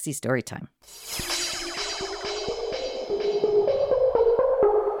 it's sexy story time.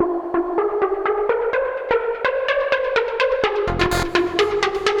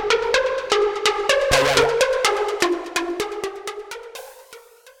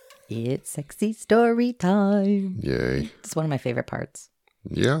 It's sexy story time. Yay. It's one of my favorite parts.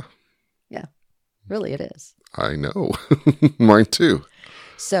 Yeah. Yeah, really it is. I know. Mine too.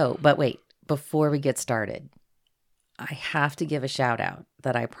 So, but wait, before we get started, I have to give a shout out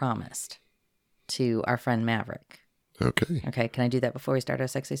that I promised to our friend Maverick. Okay. Okay, can I do that before we start our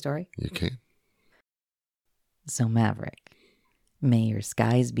sexy story? You can. So, Maverick, may your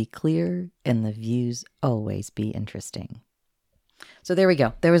skies be clear and the views always be interesting. So there we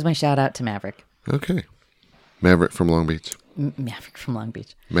go. There was my shout out to Maverick. Okay. Maverick from Long Beach. Maverick from Long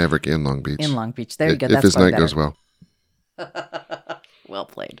Beach. Maverick in Long Beach. In Long Beach. There you go. If That's his night better. goes well. Well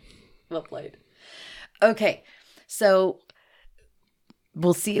played. Well played. Okay. So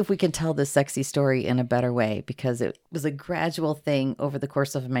we'll see if we can tell this sexy story in a better way, because it was a gradual thing over the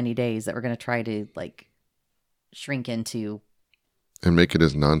course of many days that we're going to try to like shrink into. And make it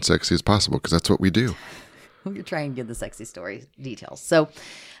as non-sexy as possible, because that's what we do. We're trying to give the sexy story details. So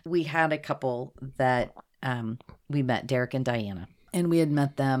we had a couple that we met, Derek and Diana, and we had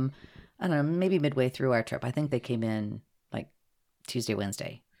met them, I don't know, maybe midway through our trip. I think they came in like Tuesday,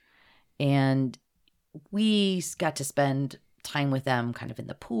 Wednesday. And we got to spend time with them kind of in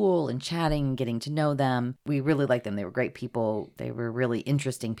the pool and chatting and getting to know them. We really liked them. They were great people. They were really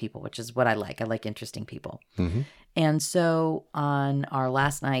interesting people, which is what I like. I like interesting people. Mm-hmm. And so on our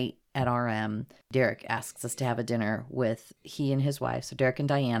last night at RM, Derek asks us to have a dinner with he and his wife, so Derek and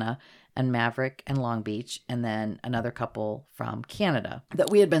Diana, and Maverick and Long Beach, and then another couple from Canada that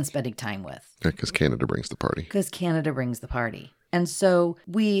we had been spending time with. Yeah, because Canada brings the party. Because Canada brings the party. And so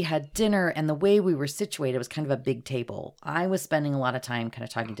we had dinner, and the way we were situated was kind of a big table. I was spending a lot of time kind of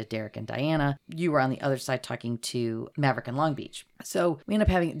talking to Derek and Diana. You were on the other side talking to Maverick and Long Beach. So we ended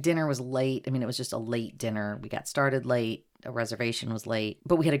up having dinner was late. I mean, it was just a late dinner. We got started late. A reservation was late,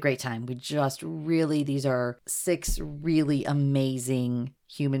 but we had a great time. We just really, these are 6 really amazing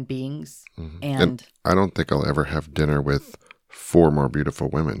human beings. Mm-hmm. And I don't think I'll ever have dinner with 4 more beautiful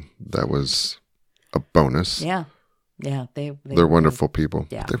women. That was a bonus. yeah, they're They're wonderful people.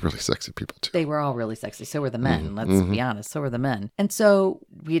 Yeah. They're really sexy people too. They were all really sexy. So were the men. Mm-hmm. Let's be honest. So were the men. And so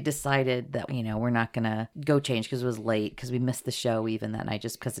we decided that, we're not going to go change because it was late, because we missed the show even that night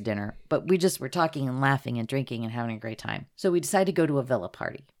just because of dinner. But we just were talking and laughing and drinking and having a great time. So we decided to go to a villa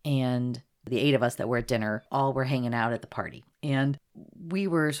party. And The 8 of us that were at dinner all were hanging out at the party. And we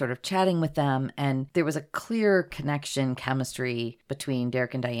were sort of chatting with them, and there was a clear connection, chemistry between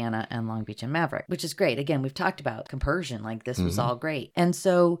Derek and Diana and Long Beach and Maverick, which is great. Again, we've talked about compersion, like this was all great. And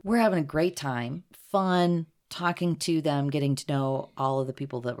so we're having a great time, fun, talking to them, getting to know all of the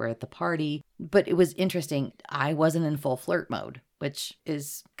people that were at the party. But it was interesting. I wasn't in full flirt mode, which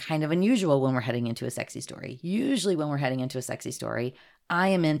is kind of unusual when we're heading into a sexy story. Usually when we're heading into a sexy story, I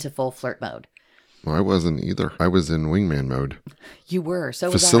am into full flirt mode. Well, I wasn't either. I was in wingman mode. You were.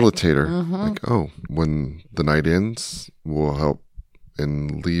 So facilitator. Was I. Like, oh, when the night ends, we'll help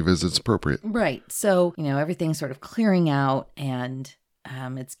and leave as it's appropriate. Right. So, everything's sort of clearing out, and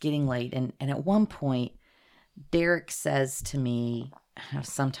it's getting late. And at one point, Derek says to me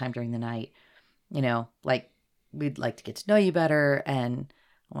sometime during the night, like, we'd like to get to know you better. And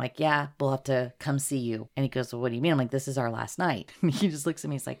I'm like, yeah, we'll have to come see you. And he goes, well, what do you mean? I'm like, this is our last night. And he just looks at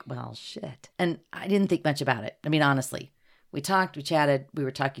me. He's like, well, shit. And I didn't think much about it. I mean, honestly, we talked, we chatted, we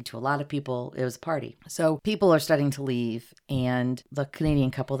were talking to a lot of people. It was a party. So people are starting to leave. And the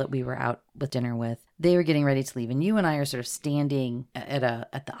Canadian couple that we were out with dinner with, they were getting ready to leave. And you and I are sort of standing at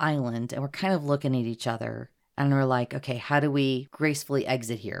the island, and we're kind of looking at each other. And we're like, okay, how do we gracefully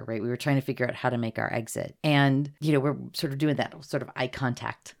exit here, right? We were trying to figure out how to make our exit. And, we're sort of doing that sort of eye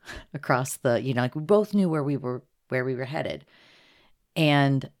contact across the, like we both knew where we were headed.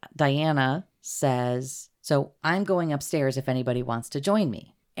 And Diana says, so I'm going upstairs if anybody wants to join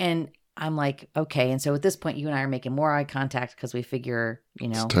me. And I'm like, okay. And so at this point, you and I are making more eye contact because we figure,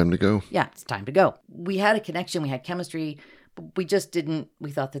 It's time to go. Yeah, it's time to go. We had a connection. We had chemistry. We just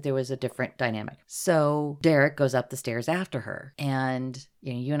we thought that there was a different dynamic. So Derek goes up the stairs after her, and,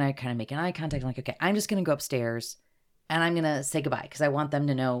 you and I kind of making eye contact. I'm like, okay, I'm just going to go upstairs and I'm going to say goodbye because I want them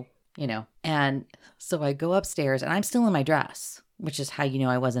to know, And so I go upstairs, and I'm still in my dress, which is how,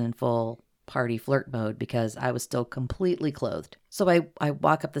 I wasn't in full party flirt mode because I was still completely clothed. So I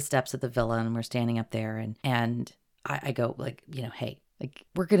walk up the steps of the villa, and we're standing up there, and I go like, hey, like,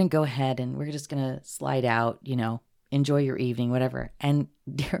 we're going to go ahead and we're just going to slide out, enjoy your evening, whatever. And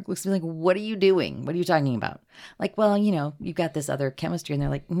Derek looks at me like, what are you doing? What are you talking about? Like, well, you've got this other chemistry. And they're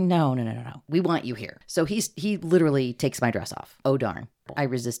like, no. We want you here. So he literally takes my dress off. Oh, darn. I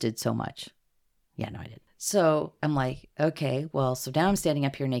resisted so much. Yeah, no, I didn't. So I'm like, okay, well, so now I'm standing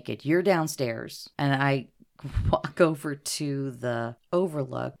up here naked. You're downstairs. And I walk over to the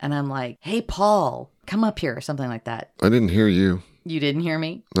overlook, and I'm like, hey, Paul, come up here, or something like that. I didn't hear you. You didn't hear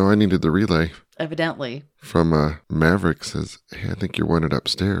me? No, I needed the relay. Evidently. From Maverick says, hey, I think you're wanted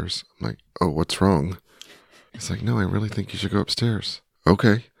upstairs. I'm like, oh, what's wrong? He's like, no, I really think you should go upstairs.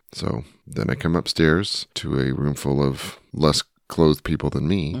 Okay. So then I come upstairs to a room full of less clothed people than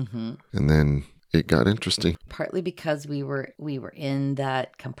me. Mm-hmm. And then it got interesting. Partly because we were in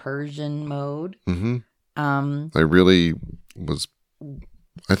that compersion mode. Mm-hmm. I really was...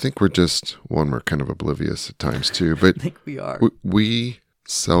 I think we're kind of oblivious at times too, but I think we are. We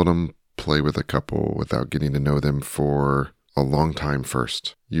seldom play with a couple without getting to know them for a long time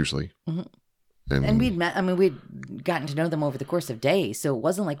first, usually. Mm-hmm. And we'd met, we'd gotten to know them over the course of days, so it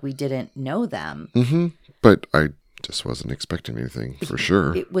wasn't like we didn't know them. Mm-hmm. But I just wasn't expecting anything for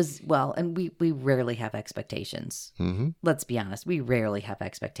sure. It was, well, and we rarely have expectations. Mm-hmm. Let's be honest, we rarely have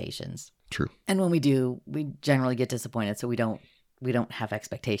expectations. True. And when we do, we generally get disappointed, so we don't have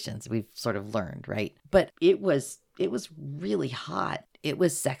expectations. We've sort of learned, right? But it was really hot. It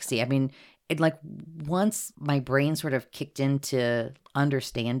was sexy. I mean, once my brain sort of kicked into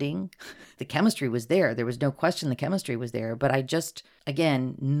understanding, the chemistry was there. There was no question the chemistry was there. But I just,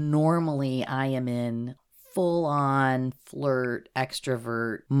 again, normally I am in full-on flirt,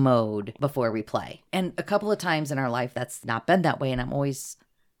 extrovert mode before we play. And a couple of times in our life, that's not been that way. And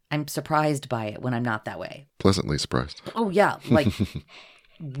I'm surprised by it when I'm not that way. Pleasantly surprised. Oh, yeah. Like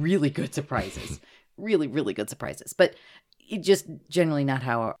really good surprises. Really, really good surprises. But it just generally not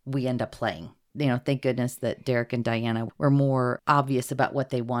how we end up playing. Thank goodness that Derek and Diana were more obvious about what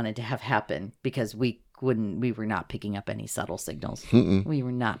they wanted to have happen, because we were not picking up any subtle signals. Mm-mm. We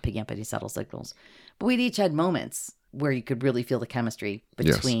were not picking up any subtle signals. But we'd each had moments where you could really feel the chemistry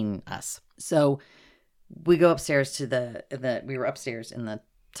between us. So we go upstairs to we were upstairs in the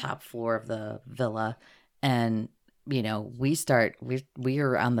top floor of the villa, and we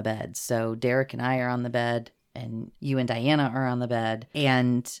are on the bed. So Derek and I are on the bed, and you and Diana are on the bed,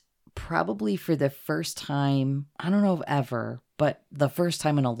 and probably for the first time, I don't know if ever, but the first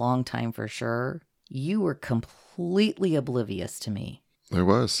time in a long time for sure, you were completely oblivious to me. I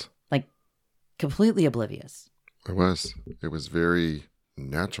was. Like completely oblivious. I was. It was very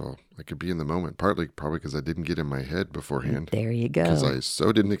natural. I could be in the moment, partly probably because I didn't get in my head beforehand. There you go. Because I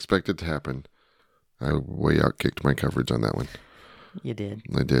so didn't expect it to happen. I way outkicked my coverage on that one. You did.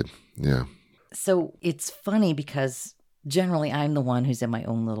 I did, yeah. So it's funny because generally I'm the one who's in my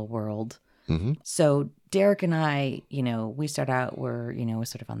own little world. Mm-hmm. So Derek and I, we start out, we're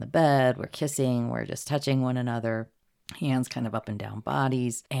sort of on the bed, we're kissing, we're just touching one another, hands kind of up and down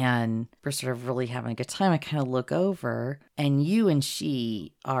bodies, and we're sort of really having a good time. I kind of look over, and you and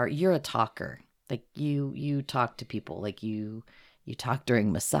you're a talker. Like you talk to people, like you talk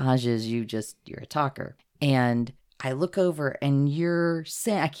during massages, you're a talker. And I look over and you're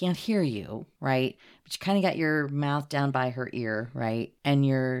saying, I can't hear you, right? But you kind of got your mouth down by her ear, right? And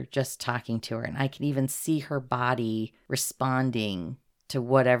you're just talking to her. And I can even see her body responding to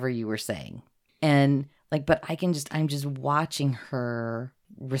whatever you were saying. And but I'm just watching her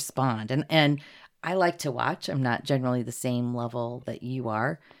respond. And I like to watch. I'm not generally the same level that you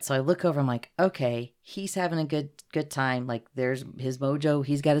are. So I look over, I'm like, okay, he's having a good time. Like there's his mojo.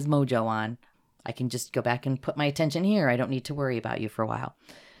 He's got his mojo on. I can just go back and put my attention here. I don't need to worry about you for a while.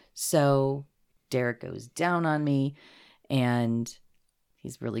 So Derek goes down on me and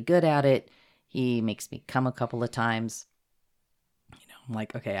he's really good at it. He makes me come a couple of times. I'm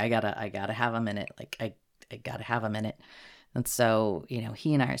like, okay, I gotta have a minute. Like I gotta have a minute. And so,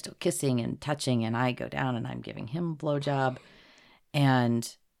 he and I are still kissing and touching, and I go down and I'm giving him a blowjob.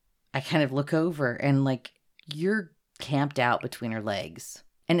 And I kind of look over and you're camped out between her legs.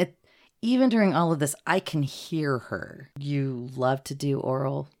 And even during all of this, I can hear her. You love to do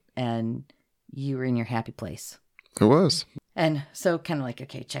oral and you were in your happy place. It was. And so kind of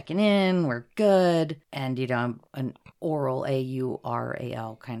okay, checking in, we're good. And, I'm an oral,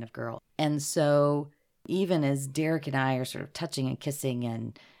 AURAL kind of girl. And so even as Derek and I are sort of touching and kissing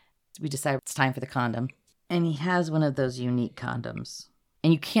and we decide it's time for the condom. And he has one of those unique condoms.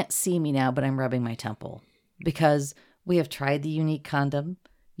 And you can't see me now, but I'm rubbing my temple because we have tried the unique condom.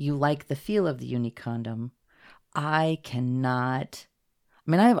 You like the feel of the unique condom. I cannot.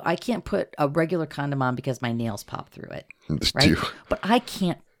 I can't put a regular condom on because my nails pop through it, right? But I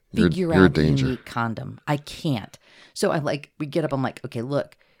can't figure out the unique condom. I can't. So we get up. I'm like, okay,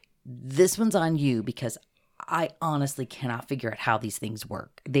 look, this one's on you because I honestly cannot figure out how these things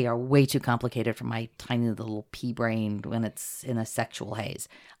work. They are way too complicated for my tiny little pea brain when it's in a sexual haze.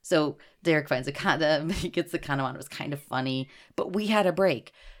 So Derek finds a condom. He gets the condom on. It was kind of funny, but we had a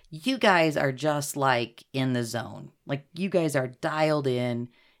break. You guys are just in the zone. You guys are dialed in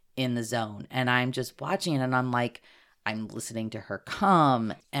the zone. And I'm just watching it and I'm listening to her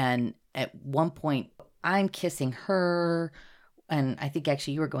come. And at one point I'm kissing her. And I think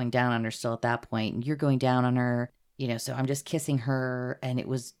actually you were going down on her still at that point. And you're going down on her, so I'm just kissing her. And it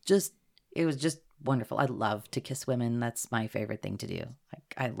was just wonderful. I love to kiss women. That's my favorite thing to do.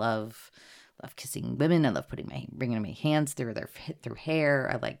 I love kissing women. I love bringing my hands through hair.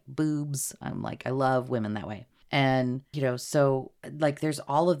 I like boobs. I love women that way. And, so there's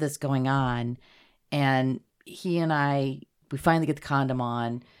all of this going on and he and we finally get the condom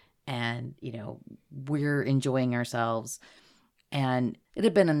on and, we're enjoying ourselves and it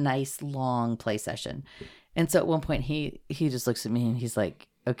had been a nice long play session. And so at one point he just looks at me and he's like,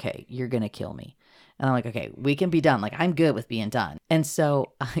 okay, you're going to kill me. And I'm like, okay, we can be done. I'm good with being done. And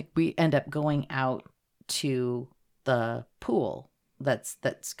so we end up going out to the pool that's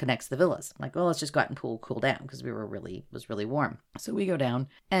connects the villas. I'm like, well, let's just go out and cool down because it was really warm. So we go down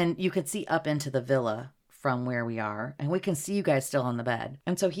and you could see up into the villa from where we are and we can see you guys still on the bed.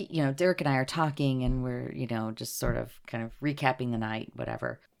 And so Derek and I are talking and we're, just sort of kind of recapping the night,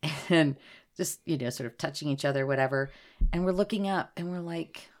 whatever. And just, sort of touching each other, whatever. And we're looking up and we're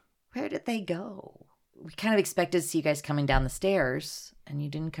like, where did they go? We kind of expected to see you guys coming down the stairs and you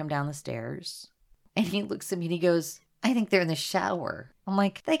didn't come down the stairs. And he looks at me and he goes, I think they're in the shower. I'm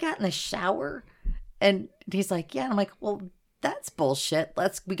like, they got in the shower? And he's like, yeah. And I'm like, well, that's bullshit.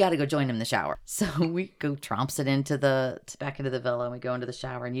 We got to go join him in the shower. So we go tromps it back into the villa and we go into the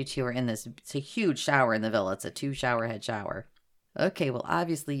shower and you two are in this. It's a huge shower in the villa. It's a 2 shower head shower. Okay, well,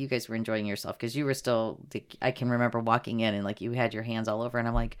 obviously you guys were enjoying yourself because you were still, I can remember walking in and you had your hands all over and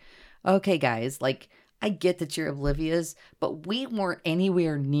I'm like, okay, guys, I get that you're oblivious, but we weren't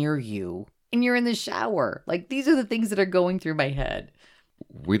anywhere near you and you're in the shower. These are the things that are going through my head.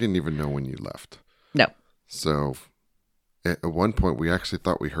 We didn't even know when you left. No. So at one point we actually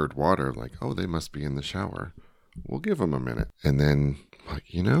thought we heard water, oh, they must be in the shower. We'll give them a minute. And then I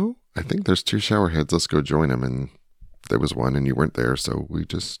think there's 2 shower heads. Let's go join them. And there was one and you weren't there. So we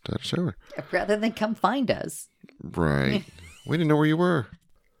just had a shower. Rather than come find us. Right. We didn't know where you were,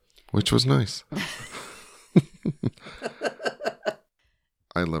 which was nice.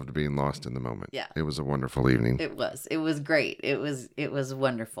 I loved being lost in the moment. Yeah. It was a wonderful evening. It was great. It was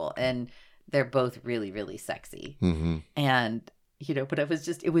wonderful. And they're both really, really sexy. Mm-hmm. And, but it was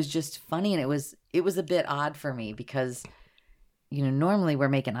just funny. And it was a bit odd for me because, normally we're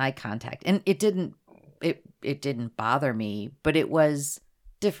making eye contact, and it didn't bother me, but it was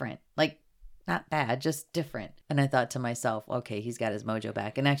different. Like, not bad, just different. And I thought to myself, okay, he's got his mojo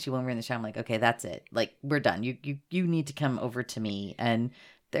back. And actually, when we were in the shower, I'm like, okay, that's it. Like, we're done. You need to come over to me. And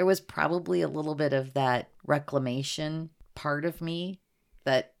there was probably a little bit of that reclamation part of me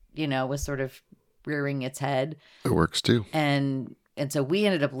that, was sort of rearing its head. It works too. And so we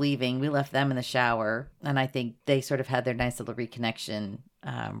ended up leaving. We left them in the shower. And I think they sort of had their nice little reconnection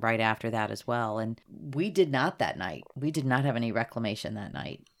right after that as well. And we did not that night. We did not have any reclamation that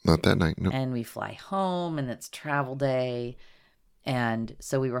night. Not that night, no. And we fly home, and it's travel day. And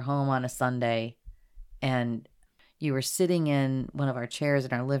so we were home on a Sunday, and you were sitting in one of our chairs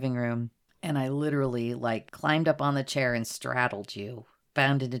in our living room, and I literally climbed up on the chair and straddled you,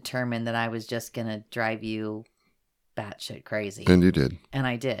 bound and determined that I was just going to drive you batshit crazy. And you did. And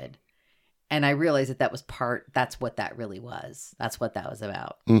I did. And I realized that's what that really was. That's what that was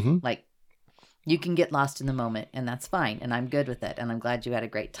about. Mm-hmm. You can get lost in the moment, and that's fine. And I'm good with it. And I'm glad you had a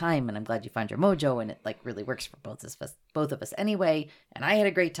great time, and I'm glad you found your mojo, and it really works for both of us anyway. And I had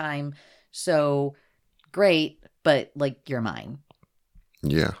a great time. So great, but you're mine.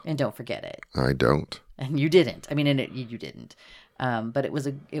 Yeah. And don't forget it. I don't. And you didn't. I mean, you didn't. But it was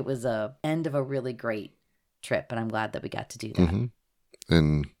a end of a really great trip, and I'm glad that we got to do that. Mm-hmm.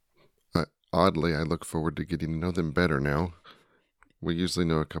 And oddly, I look forward to getting to know them better now. We usually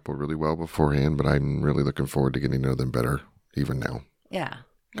know a couple really well beforehand, but I'm really looking forward to getting to know them better even now. Yeah.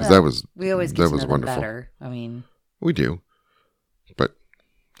 Because we always get to know them wonderful. better. I mean, we do, but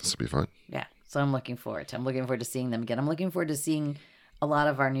this will be fun. Yeah. So I'm looking forward to seeing them again. I'm looking forward to seeing a lot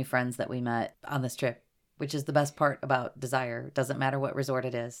of our new friends that we met on this trip, which is the best part about Desire. It doesn't matter what resort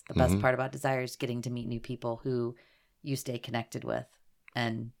it is. The best part about Desire is getting to meet new people who you stay connected with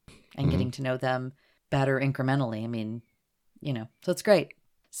and getting to know them better incrementally. I mean, so it's great.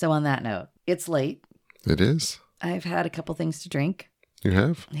 So on that note, it's late. It is. I've had a couple things to drink. You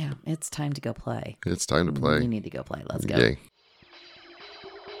have? Yeah, it's time to go play. It's time to play. We need to go play. Let's go. Yay.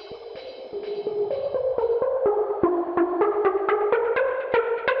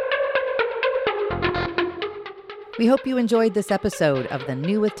 We hope you enjoyed this episode of the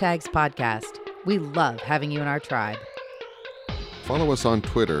New with Tags podcast. We love having you in our tribe. Follow us on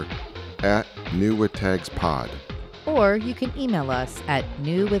Twitter @NewWithTagsPod. Or you can email us at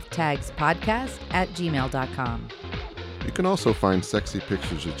newwithtagspodcast@gmail.com. You can also find sexy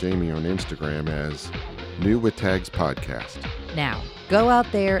pictures of Jamie on Instagram as New with Tags Podcast. Now, go out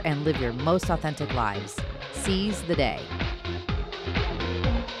there and live your most authentic lives. Seize the day.